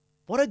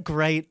a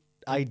great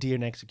idea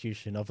and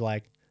execution of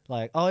like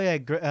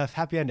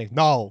happy ending.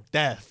 No,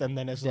 death, and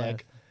then it's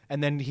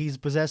and then he's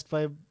possessed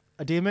by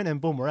a demon, and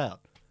boom, we're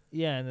out.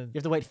 Yeah, and then you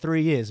have to wait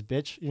 3 years,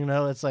 bitch.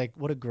 It's like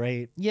what a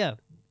great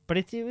but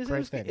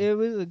it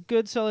was a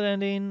good solid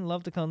ending.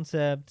 Love the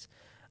concept.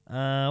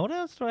 What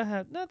else do I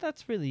have? No,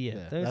 that's really it.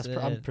 Yeah,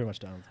 I'm pretty much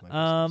done with my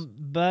business.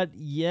 But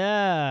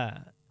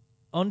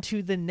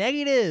onto the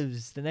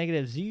negatives. The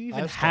negatives. Do you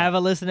even have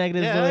a list of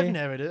negatives? Yeah, I've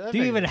never did. Do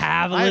you even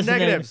have a list of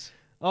negatives?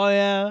 Oh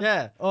yeah.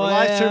 Yeah.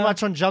 Relies too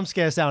much on jump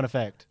scare sound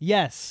effect.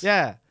 Yes.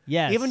 Yeah.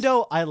 Yes. Even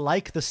though I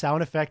like the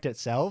sound effect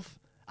itself,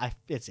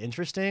 it's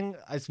interesting.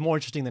 It's more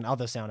interesting than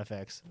other sound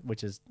effects,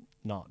 which is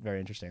not very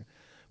interesting.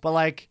 But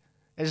like,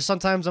 it's just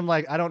sometimes I'm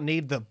like, I don't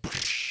need the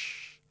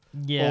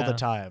all the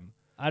time.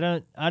 I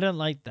don't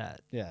like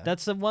that. Yeah.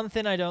 That's the one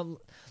thing I don't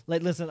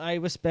like. Listen, I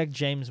respect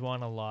James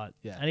Wan a lot.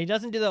 Yeah. And he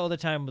doesn't do that all the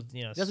time with,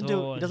 He doesn't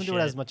do it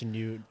as much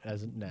new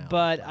as now.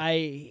 But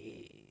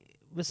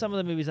with some of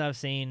the movies I've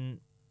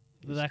seen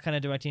with that kind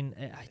of directing,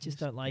 I just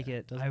don't like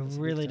it. I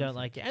really don't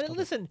like it. And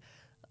listen,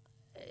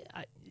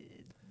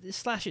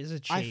 slashes are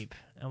cheap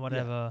and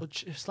whatever.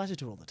 Yeah. Slashes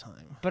do it all the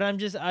time. But I'm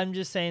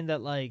just saying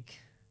that like,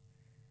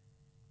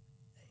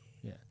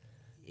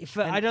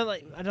 I don't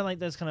like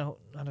those kind of,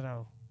 I don't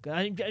know.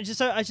 I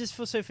just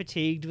feel so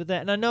fatigued with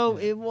that, and I know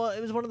it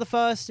was one of the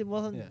first. It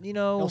wasn't,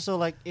 Also,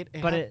 like it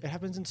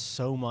happens in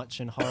so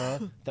much in horror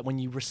that when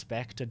you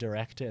respect a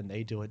director and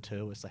they do it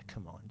too, it's like,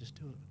 come on, just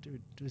do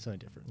something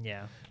different.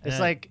 Yeah, it's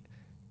like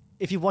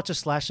if you watch a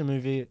slasher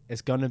movie,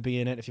 it's gonna be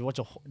in it. If you watch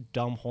a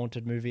dumb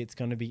haunted movie, it's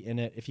gonna be in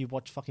it. If you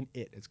watch fucking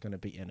it's gonna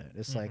be in it.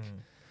 It's like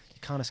you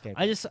can't escape.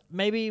 I just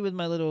maybe with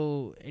my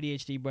little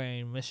ADHD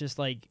brain, it's just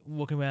like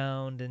walking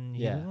around and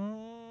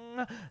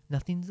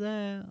nothing's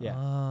there.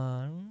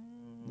 Yeah.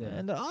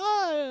 And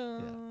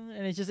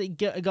it's just it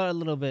got a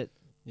little bit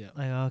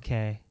like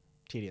okay,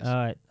 tedious. All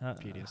right,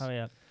 tedious. Hurry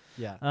up.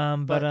 Yeah.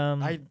 But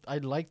I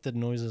like the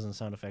noises and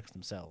sound effects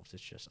themselves.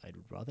 It's just I'd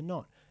rather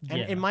not. And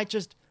it might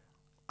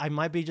I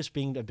might be just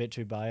being a bit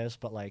too biased,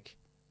 but like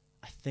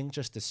I think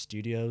just the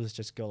studios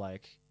just go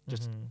like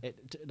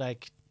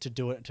to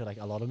do it to like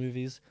a lot of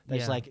movies. They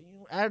just like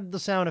add the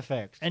sound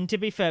effects. And to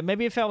be fair,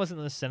 maybe if I wasn't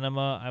in the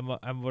cinema,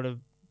 I would have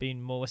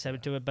been more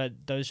receptive to it, but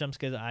those jump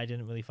scares I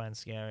didn't really find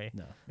scary.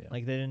 No,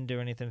 like they didn't do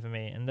anything for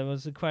me, and there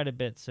was quite a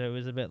bit, so it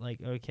was a bit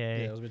like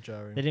okay, it was a bit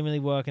jarring. They didn't really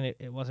work, and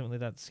it wasn't really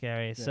that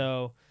scary. Yeah.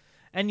 So,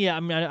 and I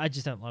mean, I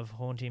just don't love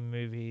haunting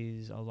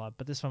movies a lot,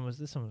 but this one was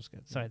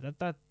good. Sorry,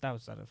 that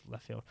was out of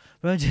left field,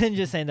 but I'm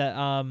just saying that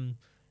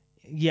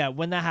Yeah,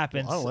 when that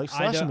happens, I don't like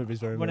slasher movies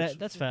very much.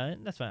 That's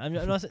fine. That's fine.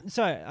 I'm not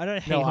sorry. I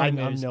don't hate No, horror I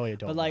movies. know you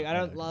don't. But like, I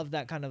don't know. love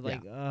that kind of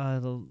like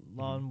the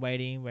long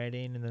waiting,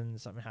 and then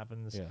something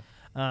happens.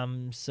 Yeah.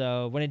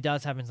 So when it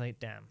does happen, it's like,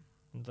 damn.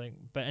 It's like,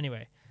 but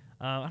anyway,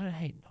 I don't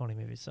hate horror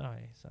movies.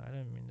 Sorry, I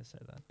didn't mean to say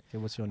that. Okay,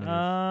 what's your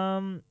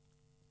name?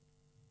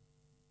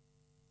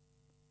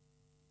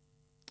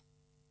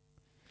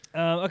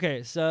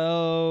 Okay,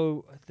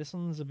 so this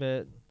one's a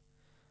bit.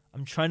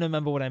 I'm trying to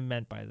remember what I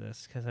meant by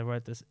this because I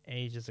wrote this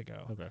ages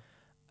ago. Okay.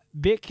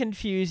 Bit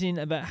confusing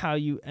about how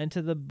you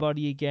enter the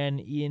body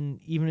again.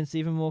 It's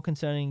even more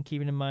concerning,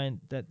 keeping in mind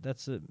that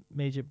that's a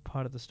major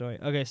part of the story.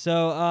 Okay,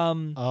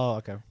 so Oh,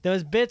 okay. there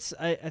was bits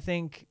I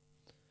think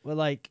were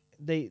like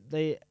they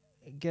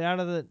get out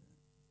of the.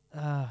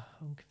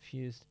 I'm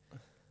confused.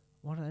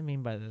 What do I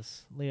mean by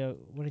this, Leo?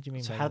 What did you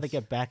mean? So by how do this? they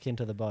get back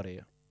into the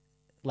body?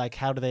 Like,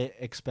 how do they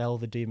expel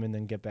the demon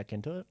and get back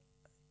into it?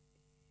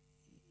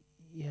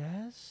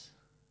 Yes.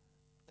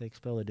 They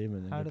expel the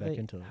demon and get back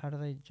into it How do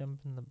they jump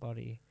in the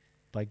body?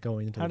 by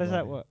going into. How the does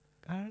body. that work?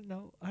 I don't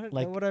know. I don't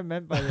Like- know what I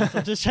meant by this.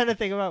 I'm just trying to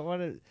think about what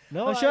it.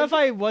 No, I'm sure if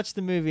I watch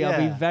the movie, I'll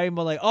be very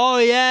more like, oh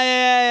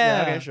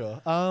yeah. Okay,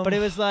 sure. But it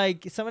was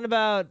like something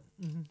about.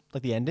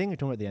 like the ending. You're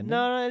talking about the ending.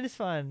 No, it is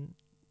fun.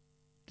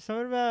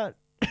 Something about.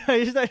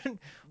 I just don't.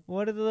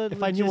 What are the?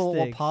 If I knew what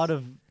logistics? part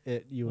of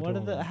it you were What are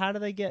talking the? about. How do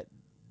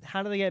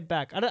they get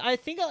back? I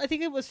think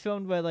it was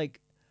filmed where like.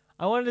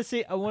 I want to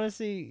see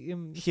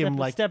him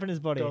like, step in his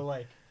body. Go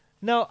like.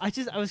 No, I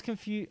was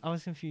confused. I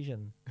was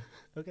confusion.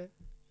 Okay.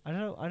 I don't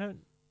know.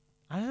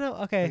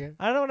 Okay. Okay.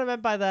 I don't know what I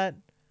meant by that.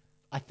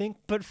 I think,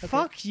 But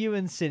fuck you,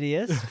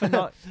 Insidious, for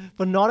not.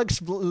 for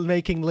not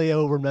making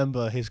Leo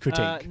remember his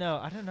critique. No,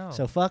 I don't know.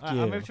 So fuck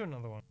you. I'll move to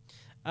another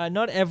one.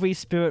 Not every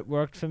spirit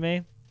worked for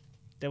me.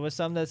 There was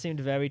some that seemed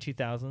very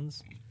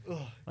 2000s.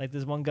 Like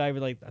there's one guy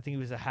with like I think it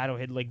was a hat or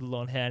had like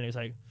long hair and he was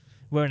like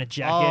wearing a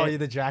jacket. Oh,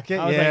 the jacket.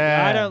 I was like,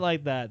 I don't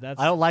like that.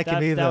 I don't like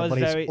him either, that was but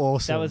he's very,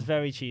 awesome. That was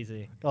very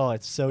cheesy. Oh,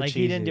 it's so like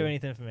cheesy. he didn't do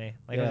anything for me.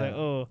 Like I was like,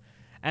 oh,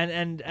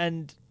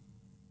 and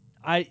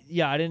I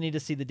didn't need to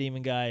see the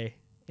demon guy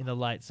in the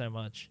light so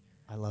much.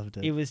 I loved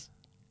it.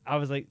 I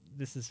was like,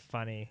 this is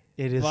funny.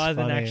 It is rather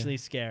funny. than actually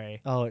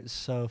scary. Oh, it's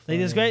so funny.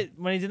 Like it's great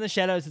when he's in the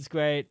shadows. It's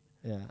great.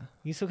 Yeah.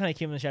 He's still kind of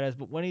cute in the shadows,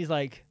 but when he's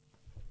like,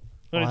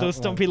 when Oh, his little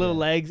stumpy little yeah.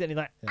 legs, and he's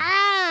like, Yeah.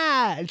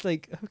 ah, it's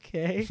like,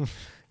 okay,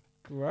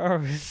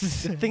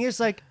 gross. The thing is,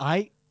 like,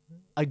 I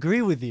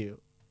agree with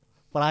you,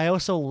 but I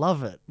also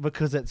love it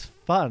because it's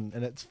fun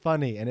and it's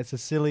funny and it's a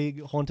silly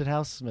haunted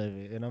house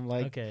movie. And I'm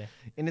like, Okay.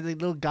 And the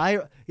little guy,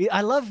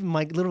 I love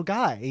my little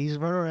guy. He's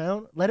running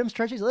around. Let him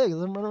stretch his legs.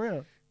 Let him run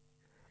around.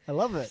 I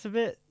love it. It's a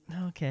bit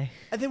okay.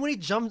 And then when he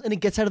jumps and he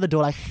gets out of the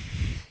door, like,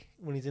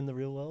 when he's in the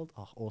real world,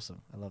 oh,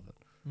 awesome. I love it.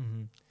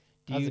 Mm-hmm.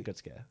 That's a good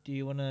scare. Do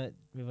you want to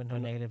move on to a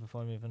negative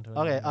before we move on to a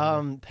Okay,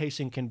 negative?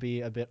 pacing can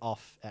be a bit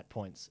off at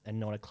points and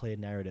not a clear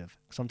narrative.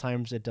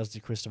 Sometimes it does the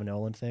Christopher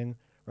Nolan thing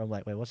where I'm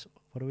like, wait, what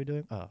are we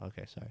doing? Oh,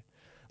 okay, sorry.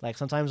 Like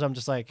sometimes I'm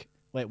just like,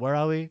 wait, where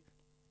are we?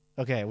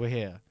 Okay, we're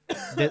here.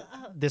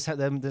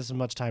 This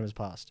much time has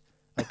passed.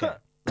 Okay.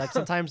 Like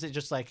sometimes it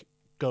just like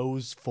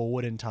goes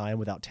forward in time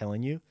without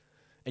telling you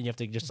and you have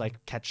to just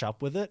like catch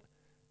up with it,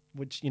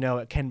 which,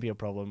 it can be a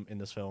problem in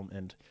this film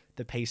and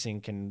the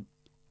pacing can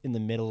in the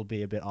middle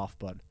be a bit off,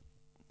 but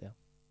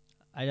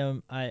I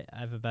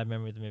have a bad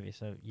memory of the movie,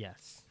 so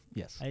yes.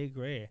 yes. I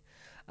agree.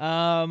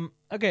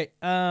 Okay.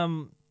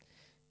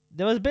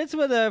 There was bits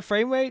where the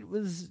frame rate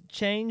was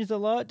changed a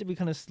lot to be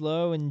kind of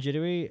slow and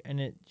jittery, and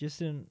it just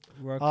didn't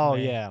work. Oh for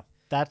me. yeah,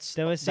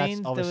 there were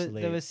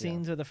There were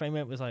scenes where the frame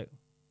rate was like,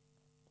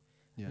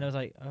 yeah. and I was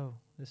like, oh,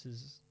 this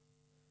is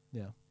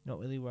Yeah. not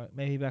really work.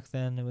 Maybe back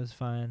then it was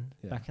fine.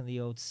 Yeah. Back in the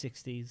old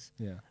 60s.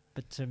 Yeah.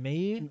 But to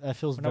me, It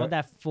feels when I want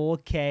that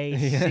 4K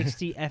Yeah.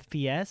 60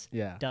 FPS,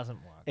 yeah. doesn't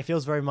work. It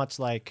feels very much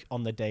like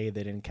on the day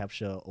they didn't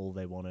capture all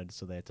they wanted,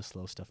 so they had to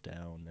slow stuff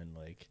down and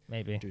like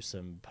Maybe. do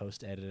some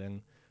post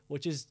editing,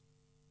 which is,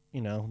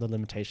 the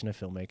limitation of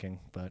filmmaking.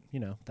 But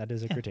that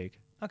is a critique.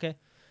 Okay.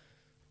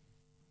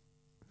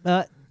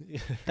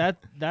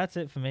 That's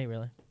it for me,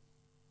 really.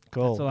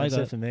 Cool. all I That's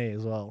got. it for me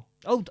as well.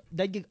 Oh,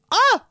 there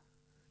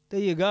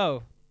you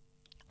go.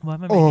 Why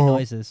am I making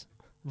noises?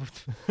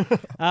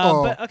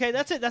 But okay,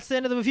 that's it. That's the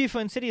end of the review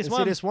for Insidious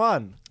 1. Insidious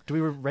 1. Do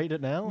we rate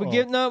it now?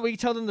 We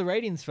tell them the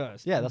ratings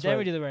first. Yeah, that's then right.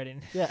 we do the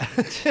rating. Yeah.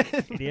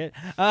 Idiot.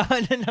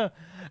 No.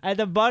 At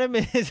the bottom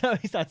is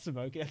he starts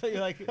smoking. I thought you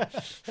were like.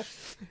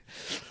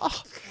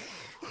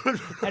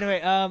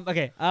 Anyway,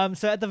 okay.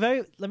 So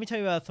let me tell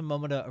you about a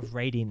thermometer of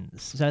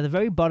ratings. So at the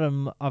very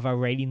bottom of our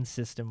rating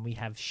system, we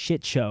have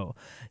shit show.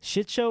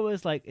 Shit show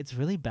is like it's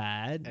really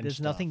bad. And There's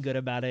stuff. nothing good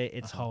about it.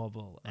 It's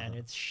horrible and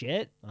it's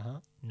shit.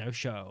 No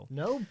show.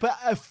 No, but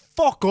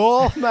fuck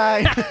off,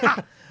 mate.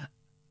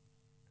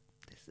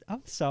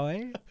 I'm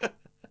sorry.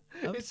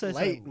 I'm It's so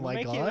late,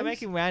 sorry. my We're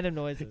making random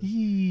noises.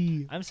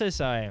 I'm so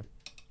sorry.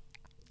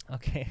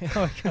 Okay.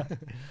 Oh my god.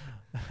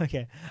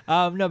 Okay.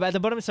 No, but at the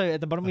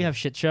bottom we have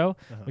shit show,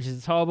 which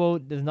is horrible.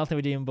 There's nothing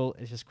redeemable.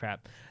 It's just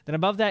crap. Then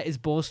above that is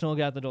Ball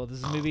Snog Out the Door. This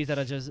is movies that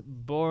are just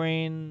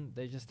boring.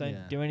 They just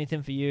don't do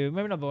anything for you.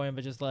 Maybe not boring,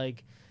 but just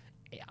like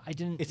I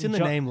didn't. It's in the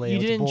name, Leo. You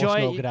didn't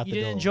enjoy it. You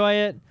didn't enjoy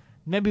it.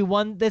 Maybe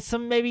there's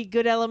some maybe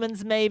good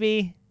elements.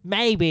 Maybe.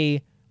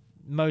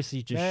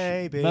 Mostly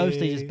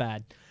just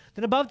bad.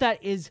 Then above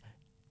that is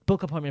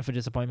Book Appointment for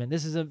Disappointment.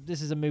 This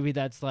is a movie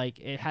that's like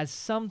it has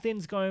some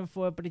things going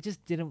for it, but it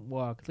just didn't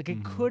work. Like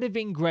it could have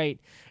been great.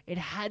 It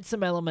had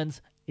some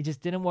elements. It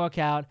just didn't work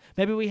out.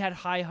 Maybe we had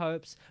high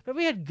hopes. Maybe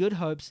we had good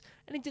hopes,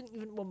 and it didn't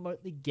even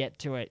remotely get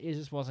to it. It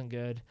just wasn't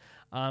good.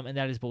 And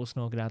that is Ball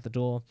Snog Out the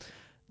Door.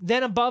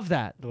 Then above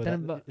that,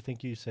 I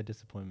think you said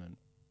Disappointment.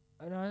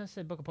 No, I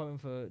said Book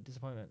Appointment for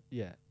Disappointment.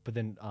 Yeah, but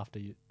then after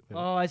you.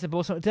 Oh, I said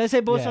Ball Snog. Did I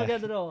say Ball Snog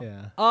Out the Door?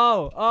 Yeah.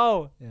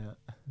 Oh. Yeah.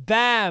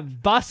 Bam!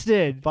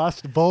 Busted.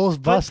 Balls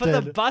busted.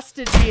 Put the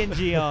busted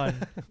PNG on.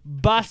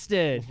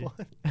 Busted.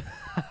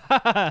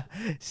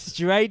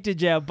 Straight to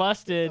jail.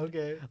 Busted.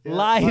 Okay. Yeah,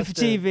 Live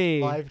busted.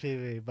 TV. Live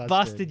TV.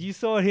 Busted. You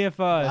saw it here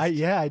first.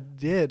 I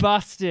did.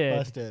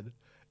 Busted.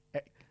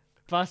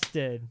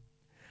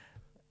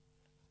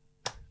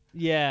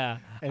 Yeah.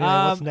 Anyway,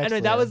 what's next,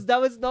 anyway, that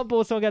was not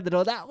Ball Snog Out the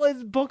Door. That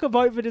was Book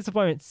Appointment for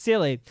Disappointment.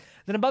 Silly.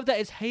 Then above that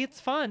is Hey, It's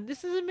Fun.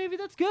 This is a movie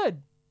that's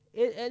good.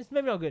 It's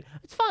maybe not good.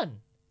 It's fun.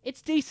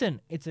 It's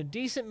decent. It's a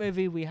decent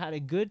movie. We had a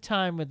good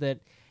time with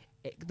it.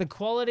 The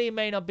quality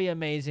may not be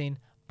amazing,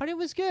 but it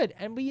was good,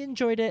 and we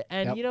enjoyed it.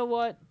 And you know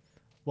what?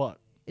 What?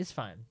 It's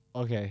fine.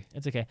 Okay.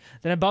 It's okay.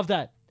 Then above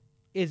that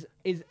is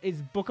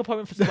Book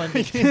Appointment for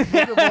Splendid.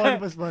 Book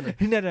Appointment for Splendid.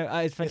 No.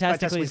 It's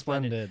Fantastically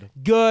Splendid.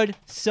 Good,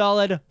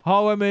 solid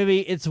horror movie.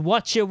 It's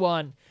what you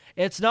want.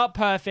 It's not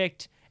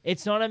perfect.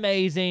 It's not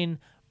amazing,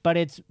 but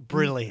it's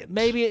brilliant.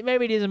 Maybe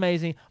it is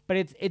amazing, but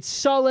it's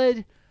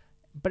solid.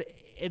 But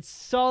it's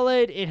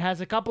solid. It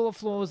has a couple of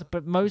flaws,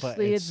 but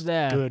mostly it's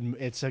there. Good.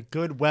 It's a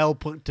good, well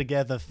put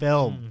together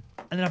film.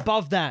 And then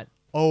above that,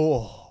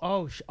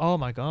 oh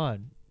my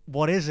God.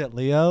 What is it,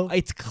 Leo?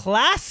 It's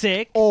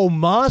classic. Oh,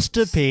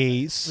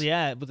 masterpiece.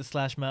 Yeah, with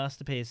a /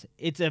 masterpiece.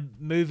 It's a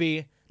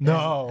movie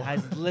No.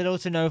 has little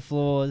to no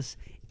flaws.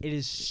 It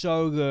is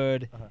so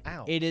good.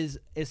 Ow. It is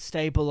a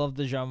staple of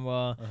the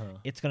genre.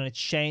 It's going to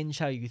change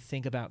how you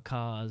think about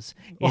cars.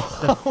 It's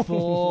the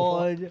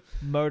Ford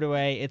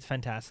motorway. It's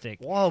fantastic.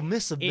 Wow,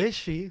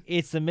 Mitsubishi.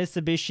 It's the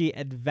Mitsubishi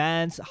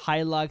Advanced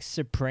Hilux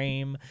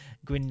Supreme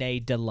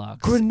Grenade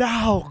Deluxe.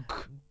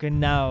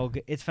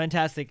 Gnaug. It's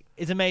fantastic.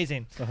 It's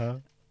amazing.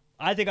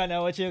 I think I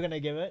know what you're going to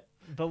give it.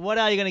 But what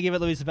are you going to give it,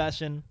 Louis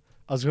Sebastian?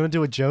 I was going to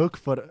do a joke,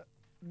 but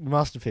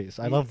masterpiece.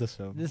 I love this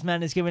film. This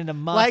man is giving it a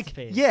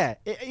masterpiece.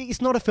 It's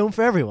not a film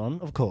for everyone,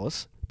 of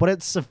course, but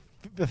it's a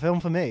film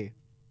for me.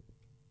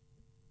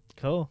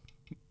 Cool.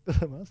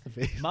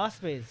 Masterpiece.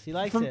 Masterpiece. He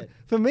likes it.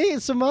 For me,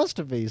 it's a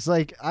masterpiece.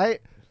 Like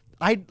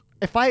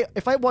if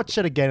I watch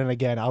it again and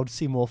again, I would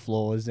see more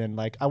flaws. And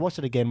like I watched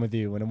it again with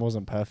you, and it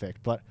wasn't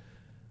perfect. But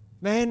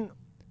man,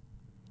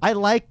 I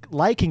like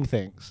liking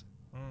things.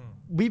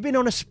 We've been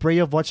on a spree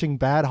of watching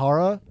bad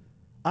horror.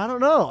 I don't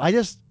know.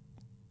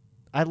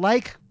 I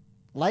like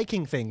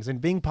liking things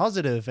and being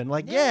positive and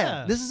like,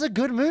 this is a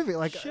good movie.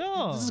 Like,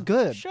 this is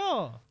good.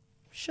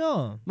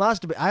 Sure.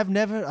 Masterpiece. I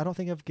don't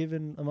think I've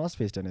given a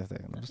masterpiece to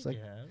anything. I'm just like,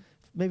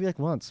 maybe like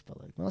once,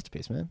 but like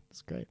masterpiece, man.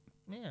 It's great.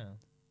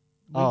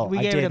 Yeah. We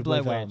gave it a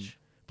Blair Witch.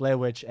 Blair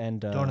Witch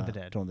and Dawn of the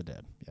Dead. Dawn of the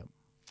Dead. Yep.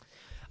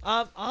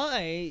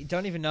 I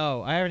don't even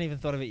know. I haven't even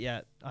thought of it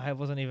yet. I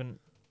wasn't even.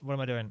 What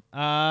am I doing?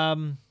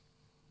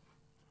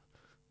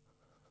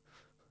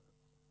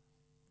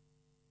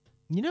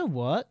 You know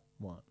what?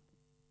 What?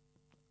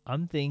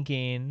 I'm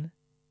thinking.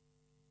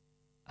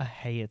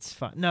 Hey, it's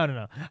fun. No.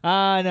 No.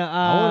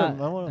 I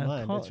want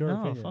mine. It's your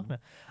opinion. Fuck no.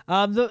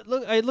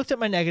 Look, I looked at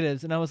my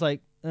negatives and I was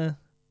like, are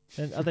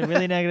they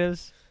really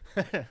negatives?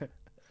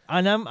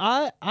 And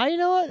you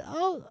know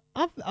what?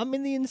 I'm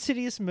in the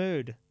Insidious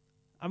mood.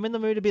 I'm in the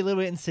mood to be a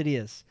little bit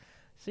insidious.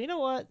 So you know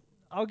what?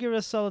 I'll give it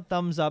a solid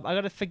thumbs up. I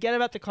gotta forget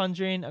about The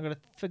Conjuring. I gotta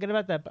forget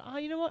about that.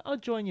 But you know what? I'll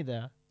join you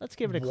there. Let's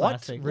give it a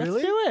classic.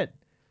 Really? Let's do it.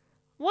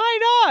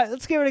 Why not?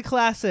 Let's give it a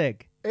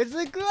classic. It's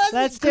a classic.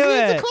 Let's do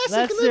it. It's a classic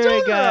Let's in the do it,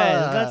 genre.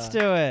 guys. Let's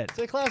do it. It's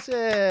a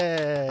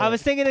classic. I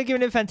was thinking of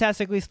giving it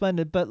Fantastically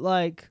Splendid, but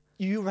like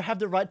you have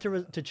the right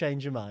to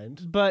change your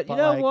mind. But you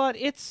know what?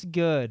 It's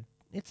good.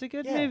 It's a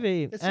good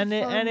movie, and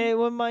it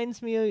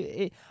reminds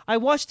me. I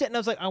watched it and I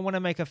was like, I want to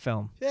make a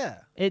film. Yeah,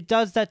 it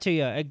does that to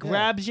you. It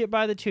grabs you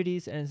by the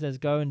tooties and it says,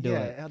 "Go and do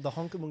it." Yeah, the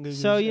honkamungoos.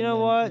 So you know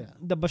what?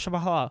 The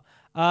bashabahala,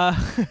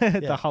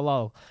 the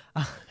halal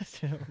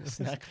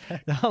snack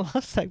pack. The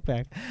halal snack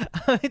pack.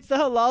 It's the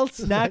halal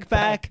snack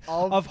pack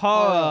of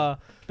horror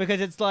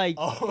because it's like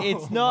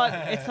it's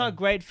not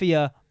great for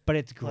you, but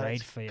it's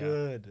great for you.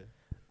 Good.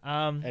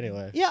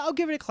 Anyway. Yeah, I'll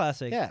give it a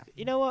classic. Yeah.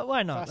 You know what?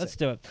 Why not? Classic. Let's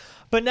do it.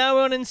 But now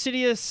we're on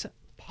Insidious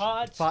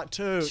Part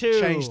 2.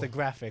 Change the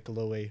graphic,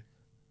 Louis.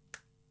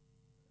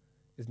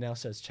 It now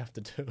says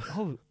Chapter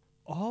 2.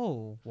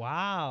 Oh,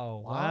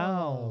 wow.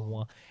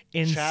 Wow.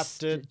 In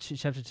Chapter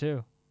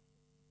 2.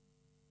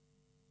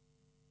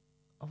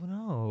 Oh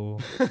no.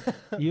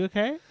 You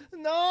okay?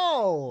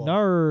 No.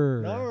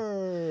 No. No.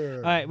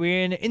 All right,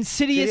 we're in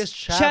Insidious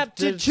Chapter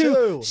Chapter 2.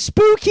 2.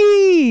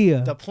 Spooky.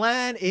 The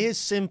plan is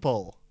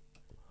simple.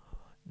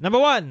 Number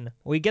 1,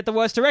 we get the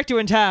worst director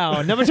in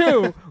town. Number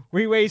 2,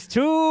 we waste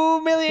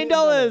 $2 million.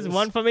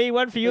 One for me,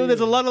 one for you.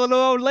 There's a lot of little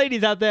old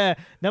ladies out there.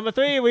 Number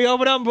 3, we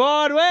open on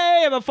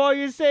Broadway. And before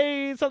you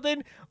say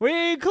something,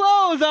 we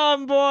close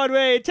on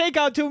Broadway. Take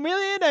out $2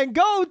 million and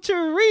go to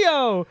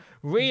Rio.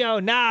 Rio,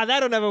 nah,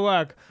 that'll never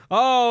work.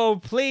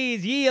 Oh,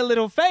 please, ye a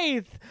little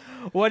faith.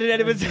 What did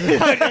anyone say?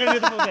 I'm gonna do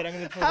the full bit.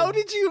 How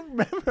did you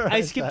memorize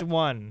I skipped that?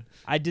 one.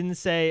 I didn't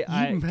say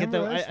I get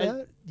the.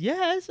 that?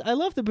 Yes, I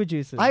love the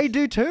producers. I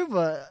do too,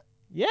 but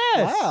yes,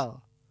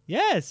 wow.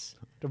 Yes,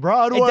 The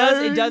Broadway.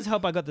 it does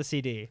help. I got the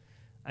CD.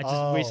 I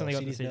just recently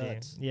got the CD's CD.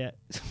 nuts. Yeah.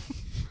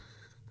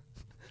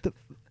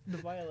 the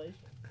violation.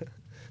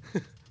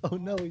 Oh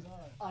no,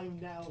 I'm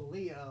now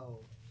Leo.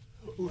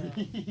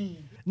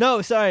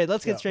 No, sorry.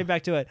 Let's get straight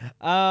back to it.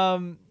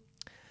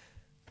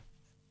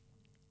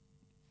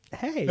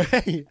 Hey.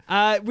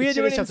 We are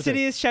doing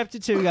Insidious Chapter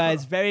 2,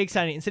 guys. Very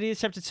exciting. Insidious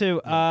Chapter 2.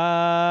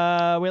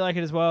 We like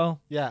it as well.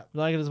 Yeah.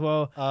 We like it as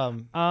well.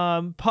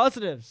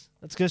 Positives.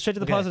 Let's go straight to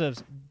the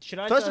positives. Should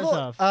I First start of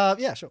us all, off?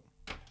 yeah, sure.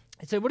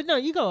 So no,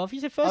 you go off. You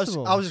said first of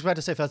all. I was just about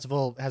to say, first of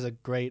all, it has a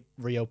great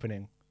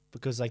reopening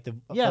because like the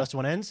first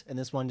one ends and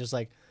this one just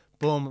like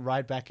boom,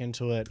 right back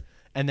into it.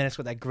 And then it's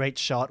got that great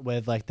shot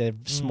where like they're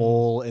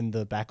small in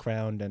the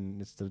background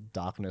and it's the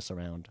darkness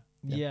around.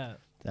 Yeah.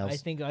 I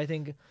think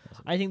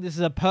this is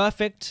a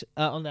perfect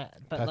on that,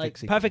 but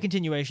perfect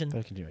continuation.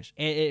 Perfect continuation.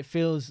 It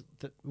feels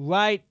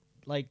right,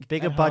 like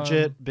bigger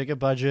budget,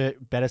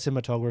 better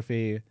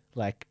cinematography.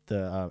 Like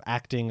the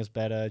acting is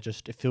better.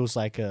 Just it feels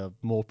like a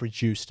more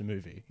produced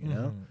movie. You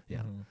know?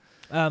 Yeah.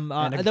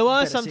 There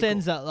were some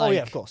things that like. Oh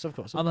yeah, of course.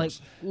 I'm like,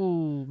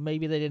 ooh,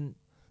 maybe they didn't.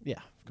 Yeah.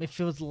 It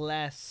feels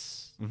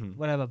less.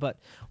 Whatever, but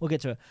we'll get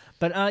to it.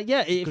 But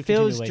yeah, it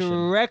feels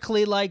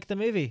directly like the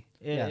movie.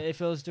 It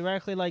feels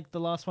directly like the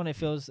last one. It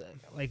feels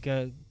like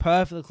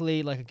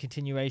perfectly like a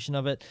continuation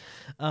of it,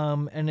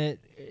 and it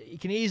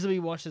can easily be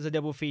watched as a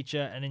double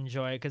feature and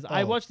enjoy it. Because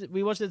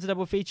we watched it as a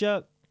double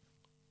feature.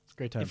 It's a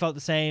great time. It felt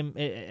the same.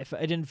 It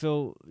didn't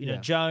feel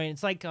jarring.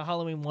 It's like a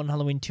Halloween 1,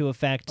 Halloween 2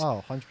 effect.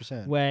 Oh,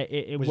 100%. Where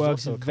it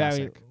works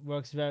very.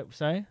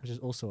 Sorry. Which is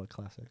also a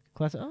classic.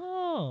 Classic.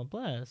 Oh,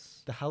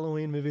 bless. The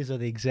Halloween movies are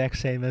the exact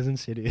same as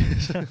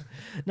Insidious.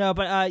 No,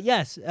 but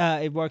yes,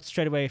 it worked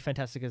straight away.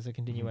 Fantastic as a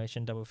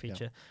continuation double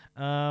feature.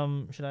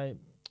 Yeah. Should I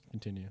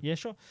continue? Yeah,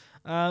 sure.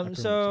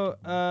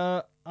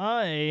 I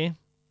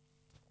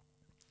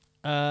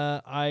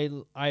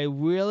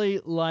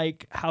really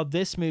like how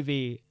this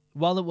movie,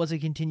 while it was a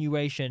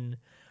continuation,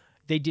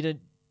 they did a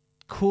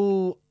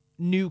cool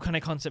new kind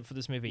of concept for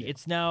this movie. Yeah.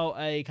 It's now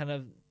a kind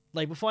of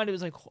like before it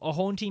was like a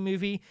haunting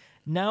movie.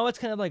 Now it's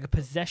kind of like a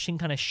possession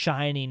kind of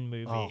shining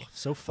movie. Oh,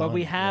 so fun. Where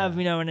we have,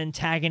 an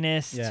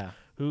antagonist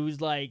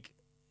who's like,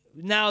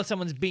 now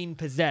someone's being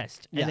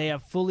possessed and they are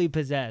fully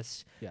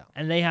possessed. Yeah.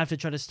 And they have to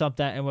try to stop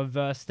that and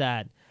reverse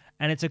that.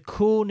 And it's a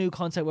cool new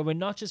concept where we're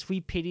not just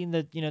repeating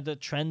the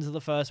trends of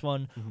the first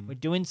one. We're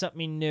doing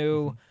something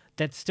new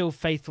that's still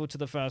faithful to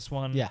the first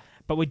one. Yeah.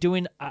 But we're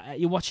doing,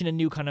 you're watching a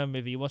new kind of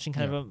movie. You're watching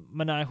kind of a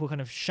maniacal kind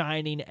of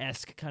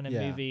Shining-esque kind of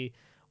movie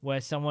where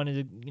someone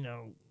is,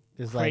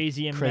 is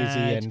crazy like and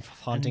mad, and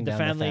hunting down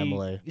the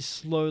family. Is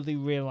slowly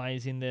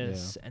realizing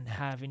this and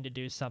having to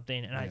do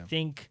something. And I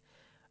think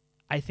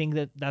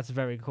that's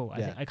very cool.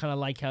 I kind of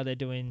like how they're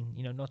doing,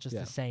 not just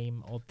the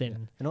same old thing.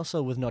 Yeah. And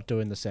also with not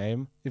doing the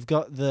same, you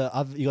got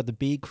the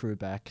B crew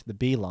back, the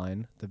B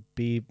line, the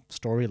B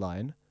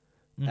storyline,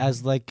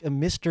 as like a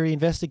mystery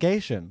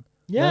investigation,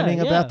 learning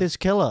about this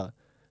killer.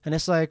 And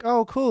it's like,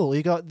 oh, cool.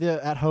 You got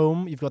at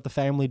home, you've got the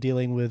family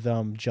dealing with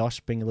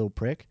Josh being a little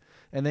prick,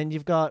 and then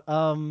you've got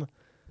the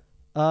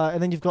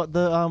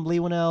Lee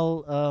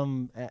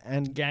Winnell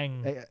and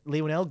gang,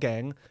 Lee Winnell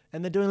gang,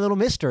 and they're doing a little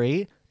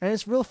mystery, and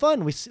it's real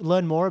fun. We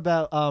learn more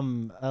about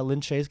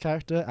Lin Shaye's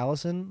character,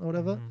 Allison or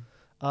whatever,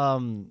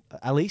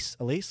 Elise.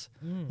 We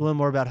learn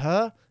more about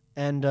her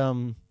and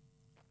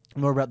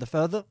more about the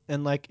further,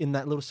 and like in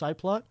that little side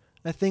plot,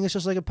 I think it's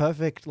just like a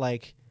perfect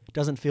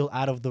doesn't feel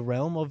out of the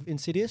realm of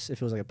Insidious. It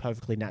feels like a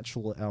perfectly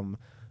natural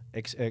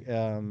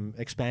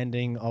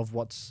expanding of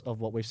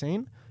what we've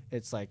seen.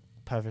 It's like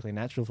perfectly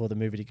natural for the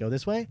movie to go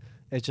this way.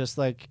 It's just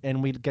like,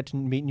 and we get to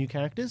meet new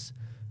characters,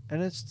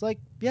 and it's like,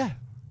 we're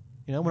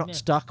not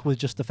stuck with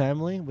just the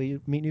family.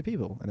 We meet new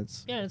people, and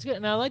it's it's good.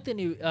 And I like the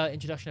new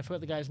introduction. I forgot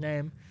the guy's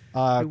name.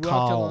 Carl. Worked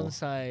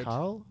alongside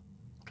Carl.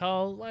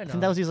 Why not? I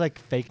think that was his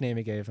fake name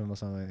he gave him or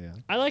something. Yeah.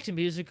 I liked him.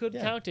 He was a good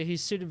character.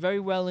 He's suited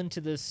very well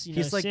into this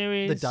He's like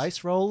series. The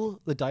dice rolls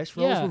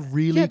were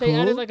really cool. Yeah, they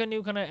added like a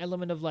new kind of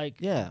element of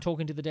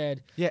talking to the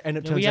dead. Yeah, and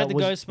it turns we had out the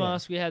ghost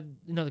mask. We had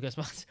the ghost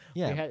mask.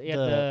 Yeah, we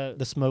had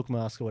the smoke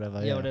mask or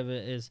whatever. Yeah, whatever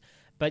it is.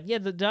 But yeah,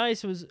 the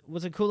dice was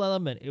a cool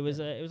element. It was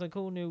a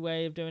cool new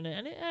way of doing it,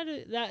 and it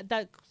added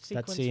that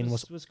sequence. That scene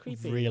was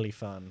creepy, really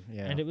fun.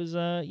 Yeah, and it was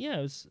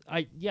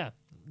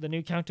the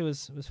new character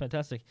was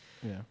fantastic.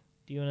 Yeah.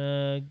 Do you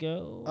want to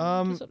go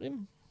to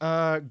something?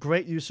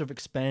 Great use of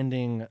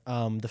expanding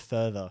the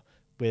further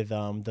with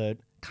the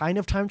kind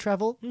of time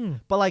travel,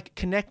 but like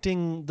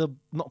connecting the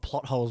not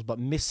plot holes, but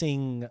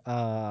missing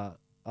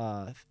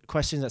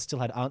questions that still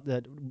had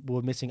that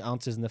were missing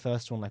answers in the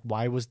first one. Like,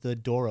 why was the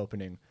door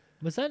opening?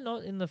 Was that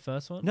not in the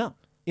first one? No.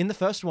 In the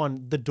first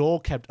one, the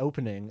door kept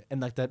opening,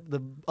 and like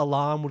the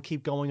alarm would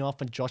keep going off,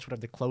 and Josh would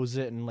have to close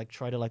it and like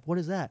try to like, what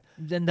is that?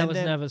 Then that was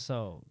never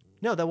solved.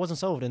 No, that wasn't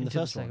solved in the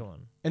first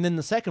one. And then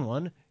the second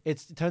one,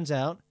 it turns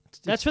out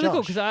that's really cool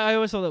because I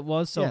always thought it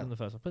was solved in the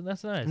first one, but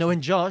that's nice. No,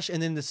 in Josh,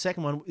 and then the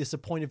second one is the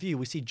point of view.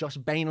 We see Josh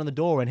banging on the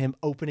door and him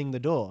opening the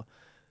door,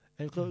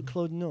 and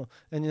Claude no,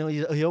 and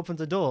he opens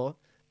the door,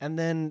 and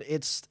then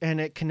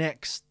it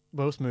connects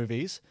both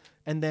movies.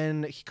 And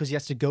then, because he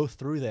has to go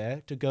through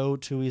there to go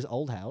to his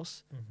old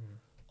house,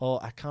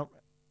 or I can't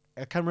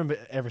remember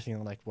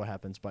everything like what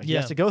happens, but he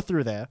has to go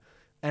through there,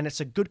 and it's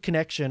a good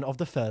connection of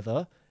the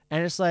further,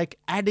 and it's like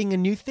adding a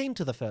new thing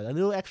to the further, a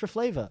little extra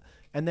flavor,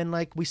 and then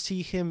like we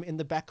see him in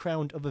the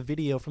background of a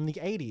video from the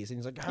 80s, and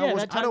he's like, how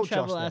was that time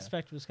travel Josh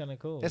aspect was kind of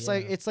cool. It's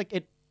like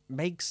it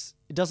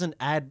doesn't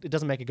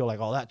make it go like,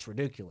 oh, that's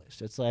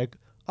ridiculous. It's like,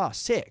 oh,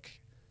 sick.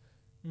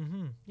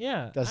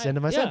 Yeah, that's the end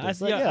of my sentence.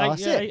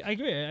 I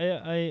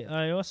agree.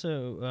 I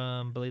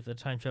also believe the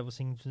time travel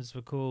sequences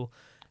were cool,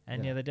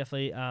 and they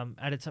definitely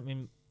added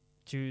something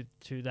to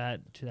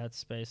that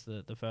space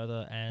the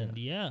further, and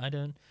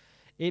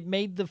it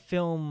made the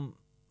film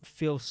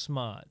feel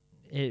smart.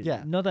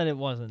 Not that it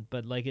wasn't,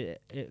 but like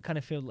it kind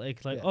of feel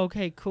like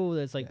okay, cool.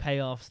 There's like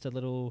payoffs to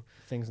little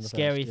things in the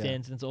scary past,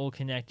 things, and it's all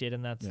connected,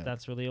 and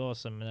that's really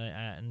awesome.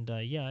 And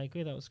I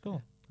agree that was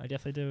cool. I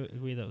definitely do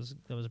agree that was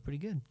pretty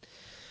good.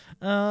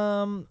 There were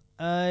on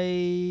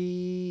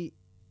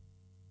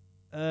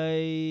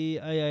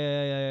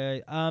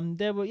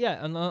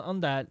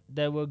that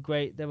there were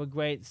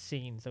great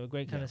scenes. There were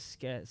great kind of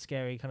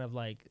scary kind of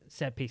like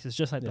set pieces,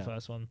 just like the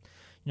first one.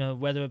 You know,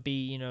 whether it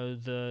be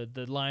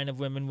the line of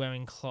women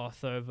wearing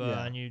cloth over,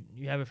 and you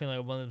have a feeling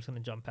like one of them's going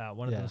to jump out,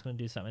 one of them's going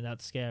to do something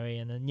that's scary,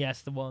 and then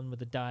the one with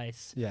the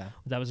dice. Yeah,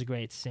 that was a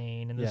great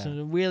scene, and there's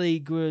some really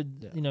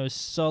good,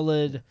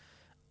 solid.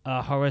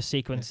 Horror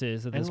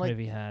sequences that this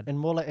movie had,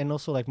 and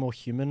also more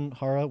human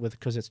horror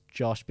because it's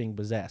Josh being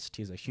possessed.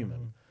 He's a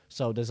human,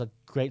 so there's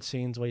great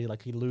scenes where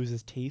he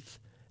loses teeth,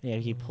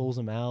 and he pulls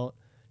them out.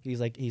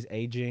 He's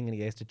aging, and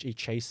he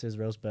chases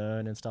Rose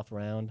Byrne and stuff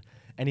around,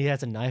 and he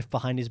has a knife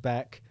behind his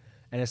back,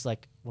 and it's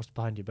like, what's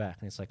behind your back?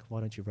 And it's like,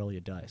 why don't you roll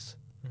your dice?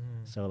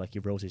 So he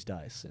rolls his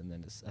dice, and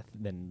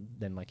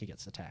then he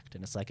gets attacked,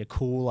 and it's like a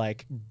cool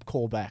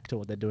callback to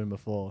what they're doing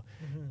before.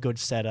 Good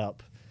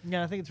setup.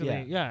 Yeah, I think it's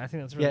really. I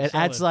think that's really.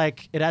 Yeah,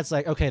 solid. it adds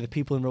okay, the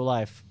people in real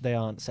life, they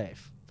aren't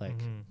safe.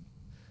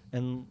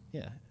 And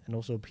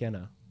also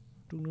piano.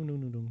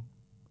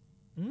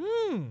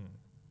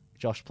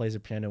 Josh plays a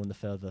piano in the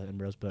further,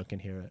 and Rose Byrne can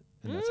hear it,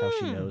 and that's how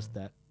she knows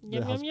that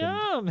the husband.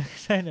 Yum.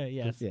 I know.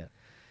 Yes. Yeah.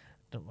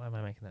 Why am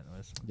I making that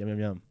noise? Yum yum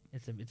yum.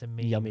 It's a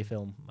meme. Yummy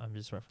film. I'm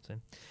just referencing.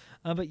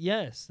 But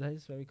yes, that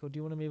is very cool. Do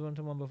you want to move on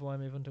to one before I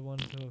move on to one?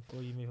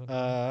 Before you move on to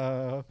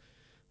one?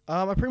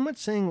 I'm pretty much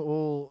saying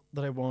all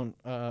that I want.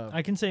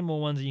 I can say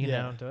more ones and you can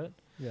add on to it.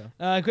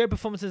 Yeah. Great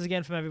performances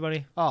again from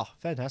everybody. Oh,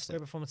 fantastic.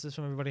 Great performances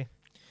from everybody.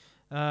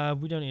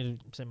 We don't need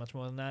to say much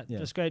more than that. Yeah.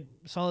 Just great.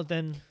 Solid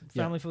then.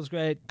 Family feels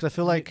great. Because I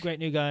feel like... Great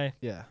new guy.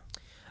 Yeah.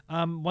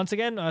 Once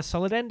again, a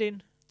solid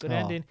ending. Good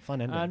ending.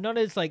 Fun ending. Not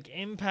as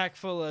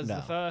impactful as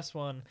the first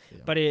one,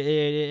 but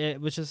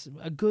it was just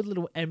a good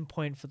little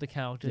endpoint for the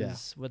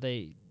characters where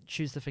they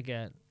choose to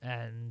forget,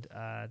 and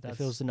that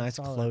feels a nice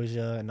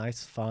closure, a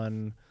nice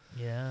fun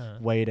Yeah.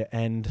 way to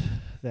end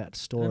that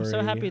story. And I'm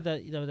so happy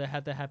that they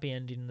had the happy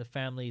ending and the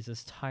family is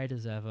as tight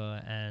as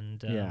ever.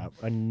 And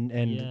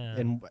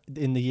and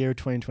in the year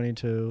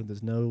 2022,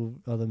 there's no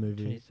other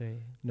movie.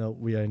 23. No,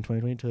 we are in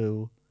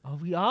 2022. Oh,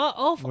 we are.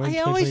 Oh, I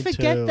always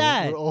forget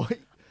that.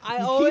 I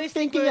always keep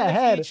thinking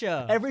ahead.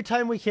 Every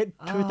time we hit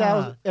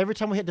 2000, every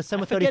time we hit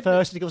December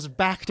 31st, it goes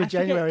back to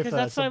January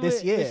 1st of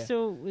this year.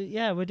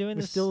 We're doing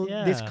this. Still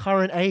this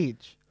current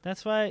age.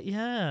 That's why,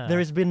 yeah. There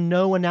has been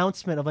no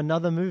announcement of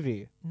another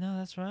movie. No,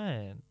 that's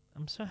right.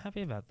 I'm so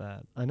happy about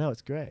that. I know,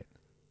 it's great.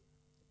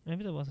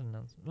 Maybe there was an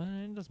announcement. Well,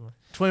 it doesn't matter.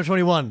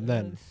 2021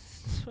 then.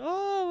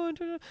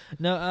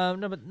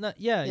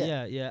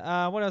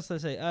 Yeah. What else did I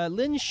say?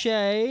 Lin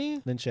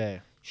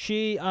Shaye.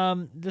 She,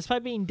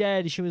 despite being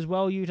dead, she was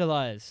well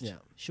utilized. Yeah.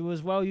 She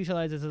was well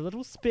utilized as a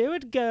little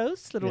spirit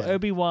ghost, little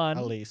Obi-Wan.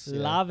 Elise.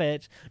 Love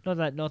it. Not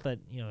that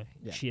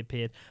she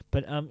appeared,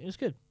 but it was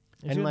good.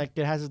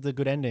 It has the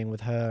good ending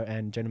with her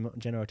and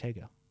Jenna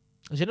Ortega.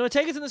 Jenna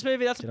Ortega's in this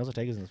movie. Jenna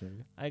Ortega's in this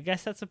movie. I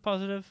guess that's a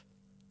positive.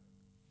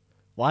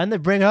 Why didn't they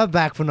bring her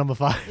back for number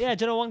 5? Yeah,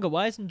 Jenna Wanga.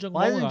 Why isn't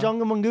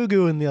Jonga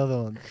Mungugu in the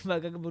other one?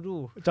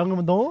 Jonga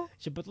Mando?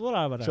 So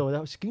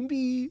that was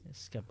Skimby.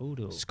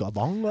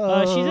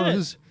 Skabonga. She's in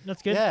it.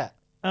 That's good. Yeah.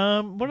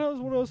 What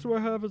else do I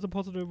have as a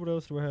positive?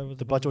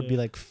 The budget would be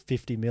like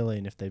 50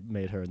 million if they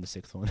made her in the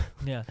 6th one.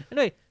 Yeah.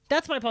 Anyway,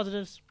 that's my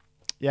positives.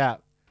 Yeah.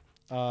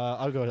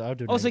 I'll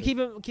do. Also,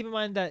 negative. keep in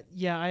mind that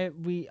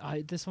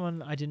this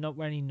one I did not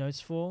write any notes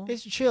for.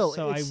 It's chill.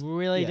 So I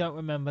really don't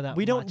remember that.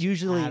 We don't much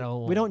usually at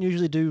all. we don't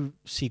usually do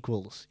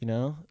sequels. You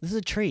know, this is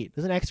a treat.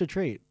 This is an extra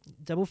treat.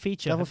 Double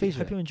feature. Hope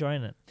you're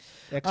enjoying it.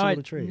 Extra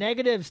little treat.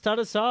 Negatives. Start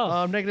us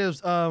off.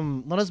 Negatives.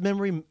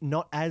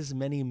 Not as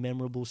many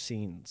memorable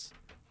scenes.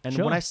 And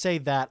when I say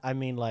that, I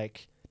mean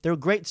like they're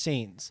great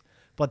scenes,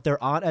 but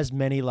there aren't as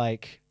many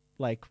like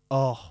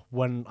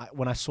when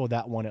I saw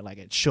that one,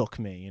 it shook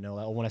me, you know.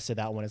 Or when I said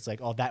that one, it's like,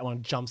 oh, that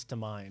one jumps to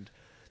mind.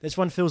 This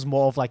one feels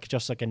more of like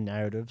just like a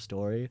narrative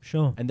story.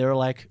 Sure. And there are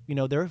like, you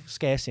know, there are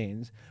scare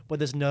scenes, but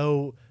there's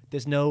no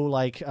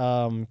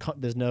living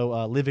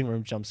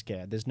room jump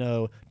scare. There's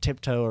no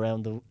tiptoe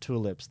around the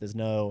tulips. There's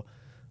no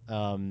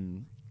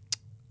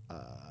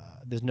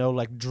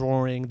like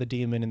drawing the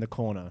demon in the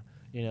corner.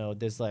 You know,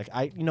 there's like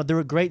there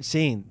are great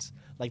scenes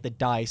like the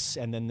dice,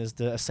 and then there's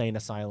the insane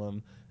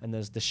asylum, and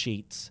there's the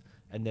sheets,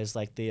 and there's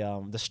like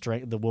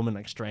the woman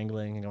like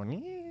strangling and going,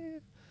 yeah.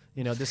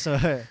 You know, this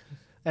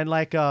and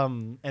like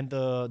and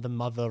the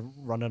mother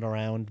running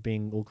around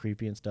being all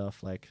creepy and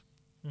stuff. Like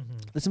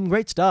there's some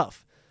great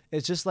stuff.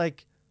 It's just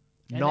like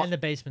and the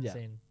basement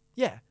scene.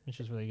 Yeah, which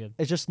is really good.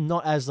 It's just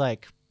not as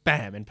like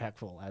bam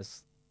impactful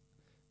as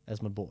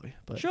my boy,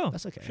 but sure,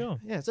 that's okay. Sure,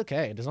 yeah, it's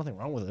okay. There's nothing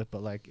wrong with it,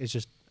 but like it's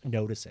just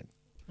noticing.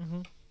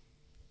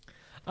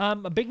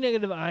 A big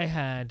negative I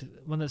had,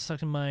 one that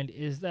stuck in mind,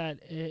 is that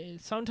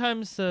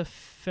sometimes the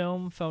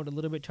film felt a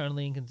little bit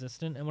tonally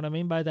inconsistent, and what I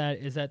mean by that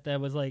is that there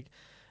was like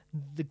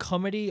the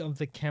comedy of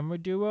the camera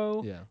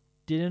duo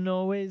didn't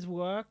always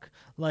work.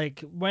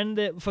 Like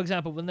for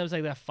example, when there was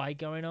like that fight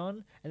going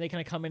on, and they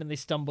kind of come in and they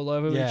stumble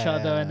over each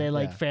other, and they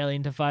like fail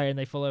into fire, and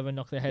they fall over and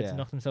knock their heads and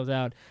knock themselves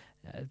out.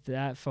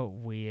 That felt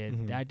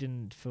weird. That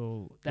didn't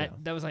feel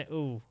that was like,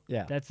 ooh,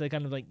 that's the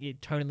kind of like it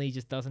tonally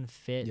just doesn't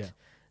fit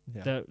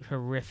the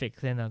horrific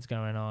thing that's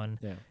going on.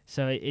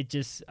 So it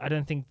just, I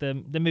don't think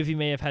the movie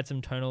may have had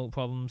some tonal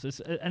problems,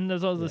 and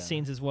there's other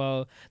scenes as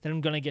well that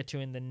I'm gonna get to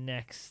in the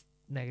next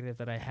negative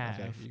that I have.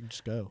 Okay, you can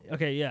just go.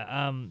 Okay,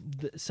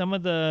 some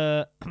of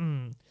the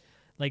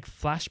like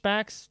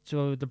flashbacks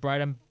to the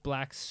Bride and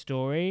Black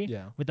story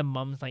with the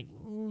mums like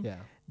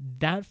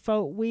that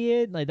felt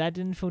weird. Like that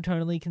didn't feel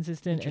tonally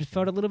consistent and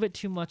felt a little bit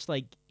too much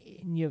like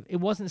it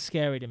wasn't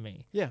scary to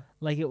me.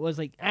 Like it was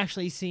like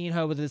actually seeing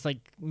her with this like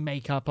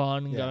makeup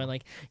on and going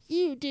like,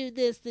 you do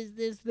this,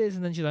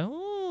 and then she's like,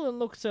 oh, and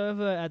looks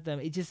over at them.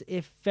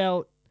 It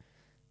felt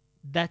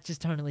that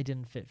just tonally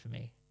didn't fit for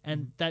me,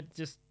 and that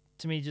just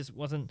to me just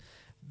wasn't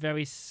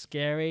very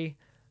scary.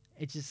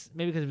 It just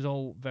maybe because it was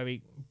all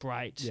very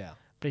bright.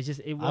 But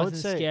it wasn't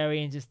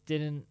scary and just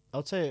didn't. I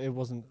would say it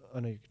wasn't. Oh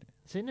no,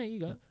 no, you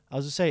go. I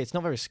was just say it's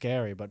not very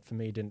scary, but for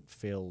me, it didn't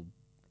feel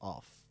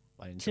off.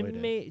 I enjoyed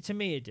it. To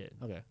me, it did.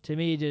 Okay. To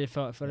me, it did. It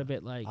felt a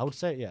bit like. I would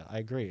say, I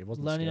agree. It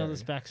wasn't learning scary. all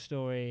this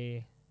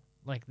backstory,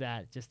 like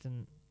that, just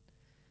didn't.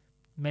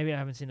 Maybe I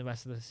haven't seen the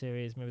rest of the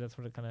series. Maybe that's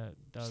what it kind of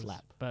does.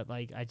 Slap. But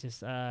like, it just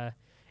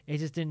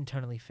didn't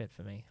tonally fit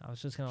for me. I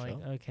was just kind of like,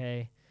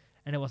 okay,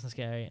 and it wasn't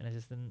scary, and it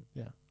just didn't.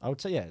 Yeah, I would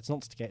say, it's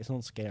not scary. It's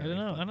not scary. I don't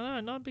know.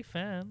 I'm not a big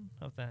fan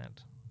of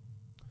that.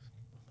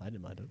 I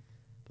didn't mind it.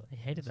 I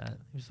hated that.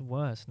 It was the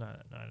worst. No, I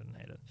didn't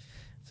hate it.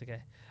 It's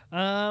okay.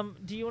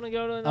 Do you want to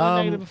go to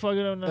another negative before I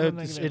go to another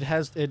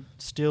negative? It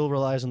still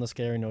relies on the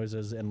scary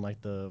noises and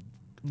like the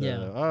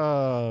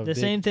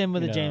same thing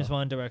with the James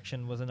Wan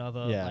direction was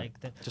another like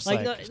thing. Just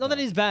like not that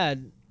he's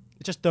bad.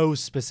 It's just those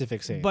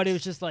specific scenes. But it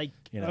was just like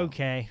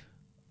okay.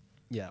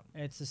 Yeah.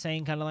 It's the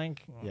same kind of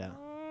like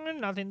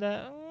nothing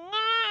there.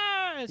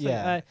 It's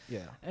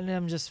and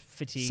I'm just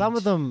fatigued. Some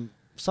of them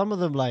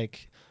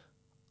like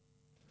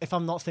if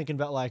I'm not thinking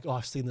about like, oh,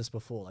 I've seen this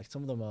before, like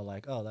some of them are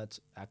like, oh, that's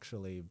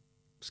actually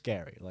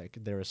scary. Like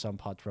there are some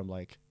parts from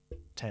like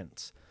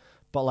tense,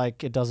 but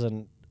like it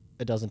doesn't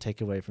take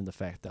away from the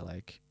fact that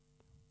like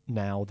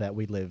now that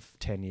we live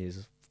 10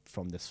 years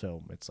from this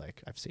film, it's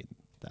like I've seen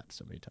that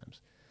so many times.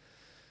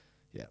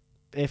 Yeah.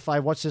 If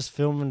I watched this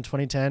film in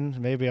 2010,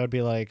 maybe I'd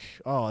be like,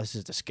 oh, this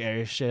is the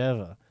scariest shit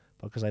ever.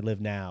 But because I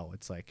live now,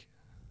 it's like,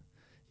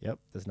 yep,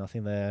 there's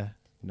nothing there.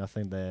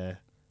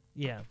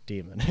 Yeah.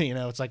 Demon. You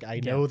know, it's like I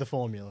know the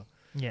formula.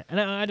 Yeah. And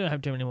I don't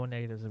have too many more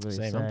negatives to really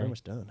say. I'm pretty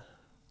much done.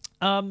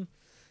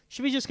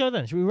 Should we just go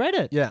then? Should we rate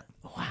it? Yeah.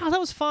 Wow, that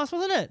was fast,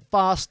 wasn't it?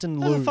 Fast and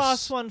loose. That was a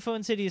fast one for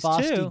Insidious 2.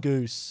 Fasty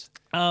goose.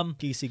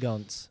 Geesey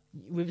gunts.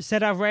 We've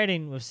said our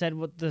rating. We've said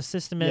what the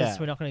system is. Yeah.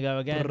 We're not going to go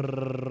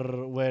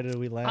again. Where do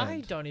we land?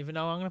 I don't even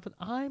know. I'm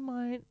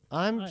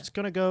just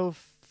going to go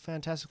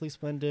Fantastically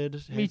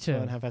Splendid. Me too.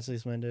 Fantastically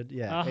Splendid.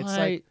 Yeah. It's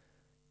like...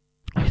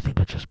 I think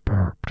I just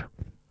burped.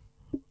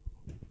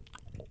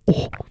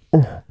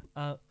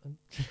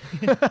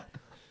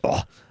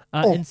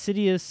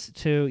 Insidious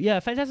 2. Yeah,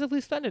 Fantastically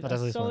Splendid.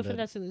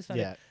 Fantastically Splendid.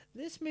 Yeah.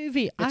 This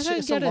movie, I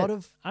don't get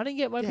it. I don't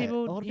get why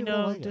people,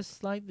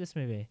 dislike this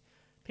movie.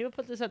 People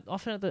put this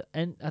often at the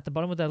end, at the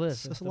bottom of their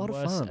list. It's a lot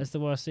of fun. It's the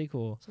worst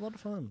sequel. It's a lot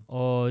of fun.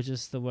 Or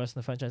just the worst in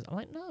the franchise. I'm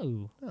like,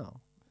 no.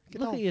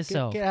 Look at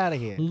yourself. Get out of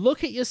here.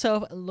 Look at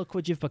yourself and look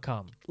what you've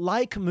become.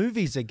 Like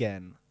movies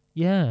again.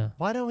 Yeah.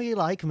 Why don't we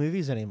like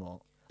movies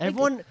anymore?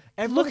 Everyone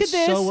Look at is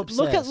this. so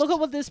obsessed. Look at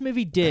what this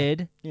movie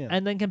did, Yeah.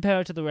 and then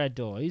compare it to the Red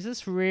Door. Is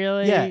this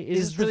really? Yeah,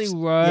 Is this really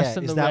worse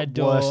than the Red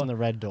Door? Worse than the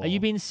Red Door? Are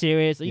you being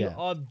serious? Are you Yeah.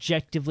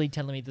 objectively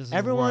telling me this is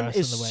Everyone worse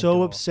is than the Red so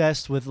Door?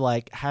 obsessed with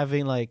like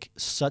having like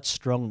such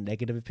strong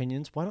negative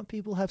opinions. Why don't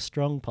people have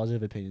strong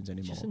positive opinions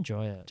anymore? Just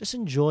enjoy it. Just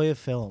enjoy a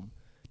film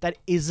that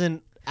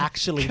isn't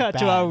actually Cut bad.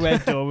 to our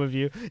Red Door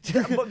review.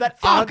 But that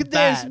Fuck aren't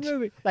this bad.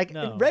 movie. Like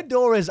No. Red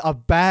Door is a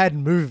bad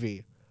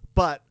movie,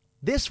 but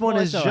this one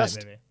Well, is it's alright, just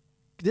maybe.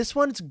 this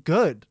one's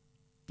good.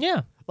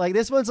 Yeah. Like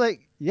this one's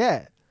like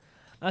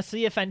So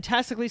yeah,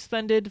 Fantastically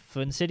Splendid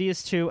for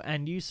Insidious 2,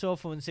 and you saw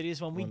for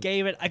Insidious 1. We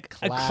gave it a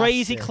Classic.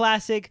 crazy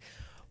classic.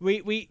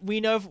 We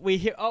know we're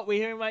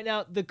hearing right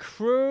now the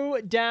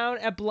crew down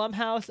at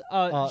Blumhouse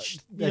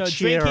they're drinking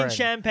cheering.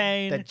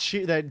 champagne.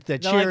 they're They're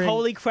cheering. like,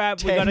 holy crap,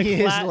 10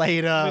 years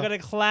later, we got a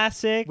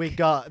classic. we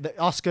got the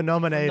Oscar from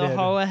nominated. the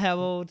horror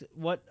Herald.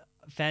 What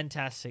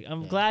fantastic.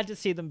 I'm glad to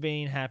see them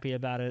being happy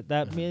about it.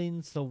 That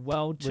means the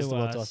world to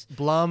us.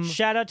 Blum,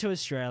 Shout out to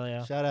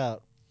Australia. shout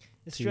out.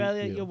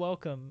 Australia, you. you're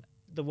welcome.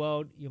 The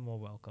world, you're more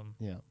welcome.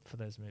 Yeah. For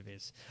those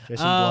movies.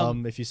 Jason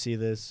Blum, if you see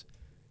this,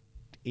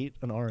 eat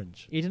an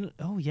orange.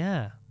 Oh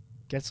yeah.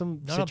 Get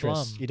some Not a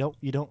citrus. Blum.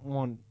 You don't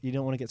want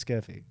to get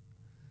scurvy.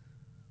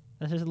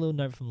 That's just a little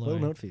note from Laurie.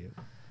 Little note for you.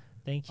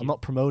 Thank you. I'm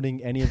not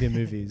promoting any of your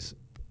movies.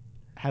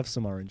 Have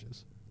some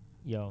oranges.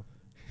 Yo.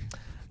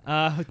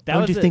 That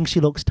Don't was you think she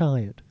looks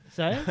tired?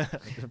 Sorry?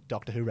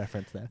 Doctor Who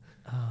reference there.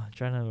 I'm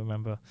trying to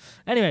remember.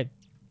 Anyway,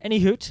 any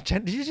hoot.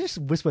 Jen, did you just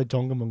whisper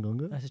Tonga I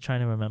Mungunga? was just trying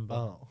to remember.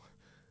 Oh,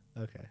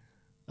 okay.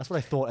 That's what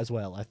I thought as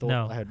well. I thought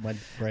No. I had my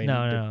brain.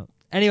 No.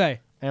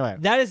 Anyway, Anyway,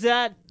 that is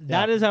that.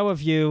 That Yeah. is our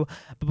review.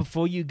 But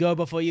before you go,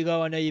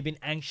 I know you've been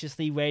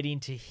anxiously waiting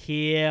to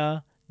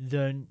hear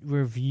the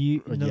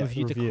review.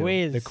 The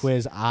quiz. The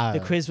quiz.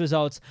 The quiz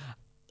results.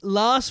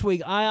 Last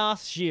week, I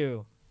asked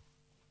you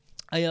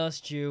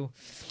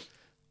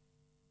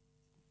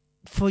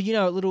for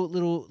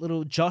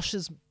little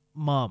Josh's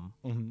mom,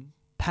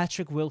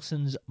 Patrick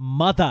Wilson's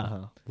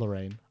mother.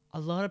 Lorraine. A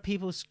lot of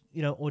people,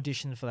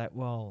 auditioned for that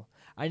role.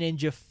 I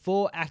named you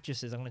 4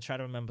 actresses. I'm going to try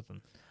to remember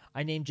them.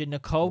 I named you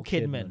Nicole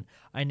Kidman.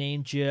 I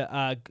named you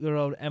good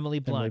old Emily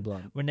Blunt.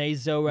 Renee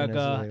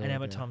Zellweger, and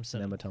Emma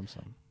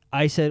Thompson.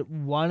 I said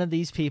one of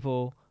these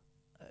people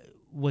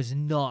was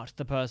not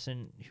the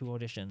person who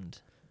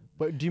auditioned.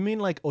 But do you mean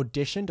like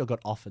auditioned or got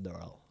offered the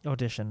role?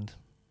 Auditioned.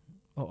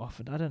 Or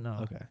offered. I don't know.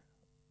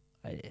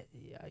 Okay.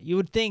 You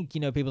would think,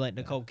 people like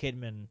Nicole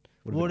Kidman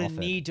wouldn't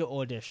need to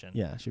audition.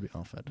 Yeah, she'd be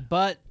offered.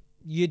 But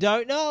you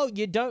don't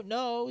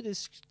know.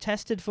 This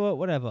tested for it,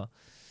 whatever.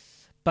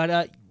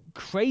 But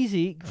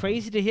crazy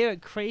to hear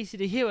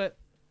it.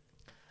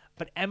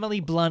 But Emily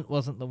Blunt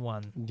wasn't the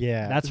one.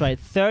 Yeah. That's right.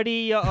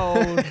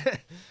 30-year-old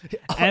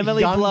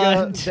Emily younger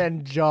Blunt.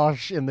 than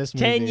Josh in this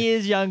movie. 10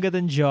 years younger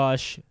than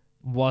Josh.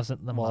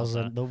 Wasn't the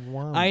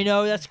one. I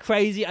know, that's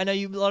crazy. I know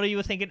a lot of you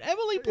were thinking,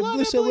 Emily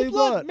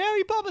Blunt,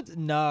 Mary Poppins.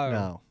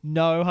 No,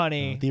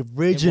 honey. The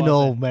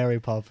original Mary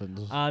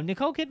Poppins.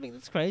 Nicole Kidman,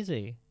 that's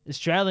crazy.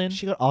 Australian.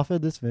 She got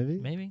offered this movie?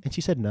 Maybe. And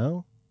she said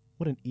no?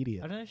 What an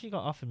idiot. I don't know if she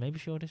got offered. Maybe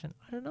she auditioned.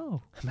 I don't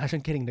know.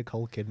 Imagine getting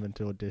Nicole Kidman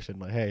to audition.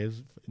 Like, hey, it's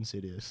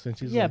Insidious. And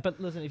she's yeah, like, but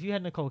listen, if you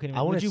had Nicole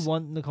Kidman, would you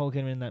want Nicole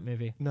Kidman in that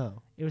movie?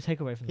 No. It would take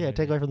away from the movie.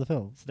 take away from the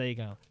film. So there you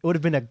go. It would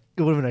have been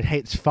a hey,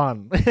 it's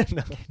fun.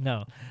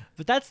 No.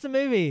 But that's the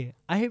movie.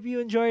 I hope you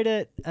enjoyed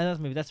it. And that's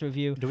the movie. That's the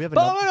review. Do we have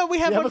we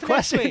have one for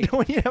next week.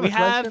 We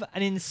have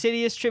an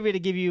Insidious trivia to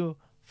give you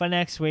for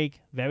next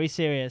week. Very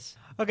serious.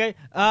 Okay.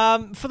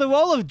 For the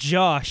role of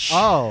Josh.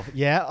 Oh,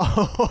 yeah.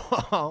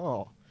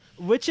 Oh.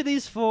 Which of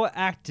these 4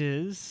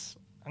 actors?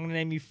 I'm gonna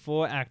name you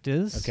 4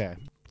 actors.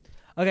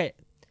 Okay.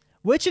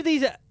 Which of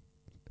these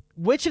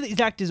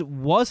actors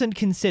wasn't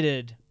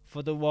considered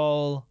for the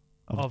role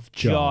of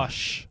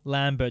Josh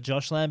Lambert?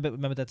 Josh Lambert.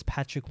 Remember, that's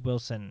Patrick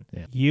Wilson.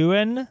 Yeah.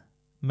 Ewan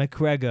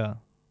McGregor.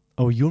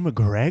 Oh, Ewan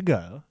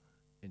McGregor.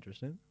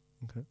 Interesting.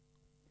 Okay.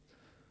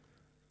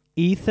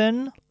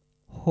 Ethan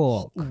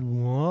Hawke.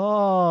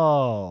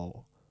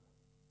 Whoa.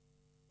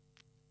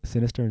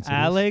 Sinister and Insidious.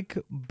 Alec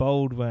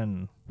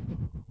Baldwin.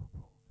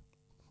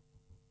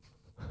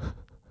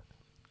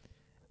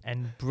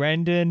 And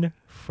Brendan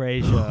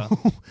Fraser.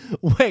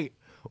 Wait.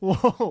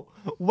 Whoa.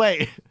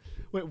 Wait,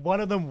 one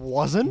of them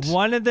wasn't?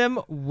 One of them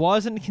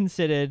wasn't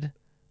considered.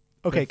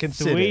 Okay,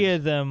 considered. 3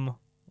 of them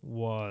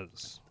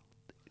was.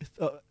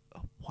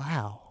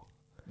 Wow.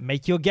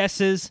 Make your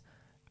guesses.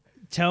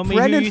 Tell me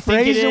Brendan who you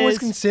think it Fraser is. was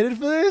considered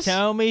for this?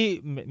 Tell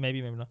me,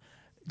 maybe not.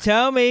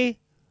 Tell me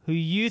who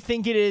you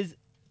think it is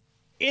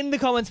in the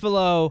comments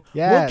below.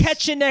 Yes. We'll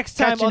catch you next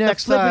time on the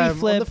Flippity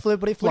Flip. On the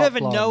Flippity We don't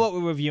Flop. even know what we're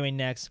reviewing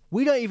next.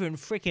 We don't even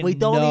freaking know. We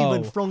don't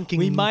even frunking.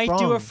 We might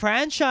do a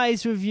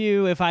franchise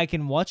review if I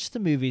can watch the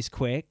movies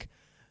quick.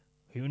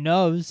 Who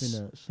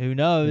knows? Who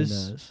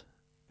knows?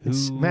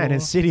 Man,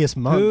 Insidious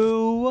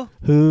month.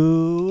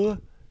 Who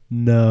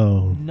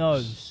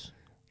knows?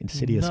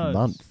 Insidious knows?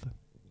 month.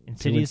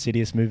 2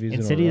 Insidious movies.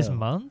 Insidious in a row.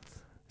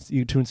 month?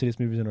 two Insidious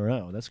movies in a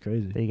row. That's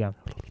crazy. There you go.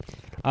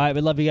 All right,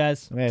 we love you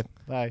guys. Okay,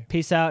 bye.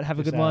 Peace out. Have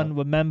a Peace good out. one.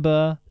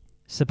 Remember,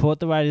 support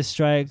the Writers'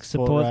 Strike.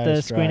 Support the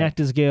Writers' Screen Strike.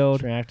 Actors Guild.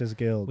 Screen Actors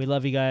Guild. We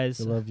love you guys.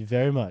 We love you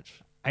very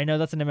much. I know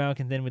that's an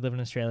American thing. We live in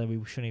Australia. We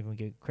shouldn't even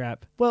give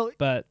crap. Well,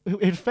 But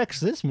it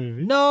affects this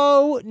movie.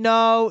 no.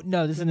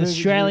 This is an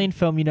Australian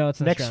film. You know it's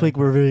an Next Australian week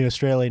we're reviewing an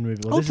Australian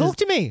movie. Well, Oh, this talk is,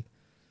 to me.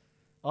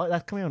 Oh,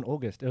 that's coming out in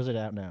August. Or is it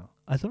out now?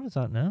 I thought it's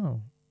out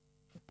now.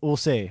 We'll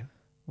see.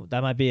 Well,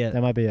 that might be it.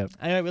 That might be it.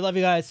 Anyway, we love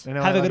you guys. I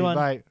know, Have I a good love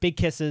one. you. Bye. Big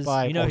kisses.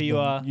 Bye. You know who you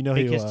are. You know who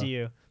Big you kiss are. to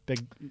you. Big.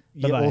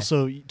 Bye-bye.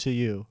 Also to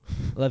you.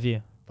 Love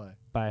you. Bye.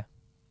 Bye.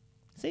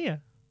 See ya.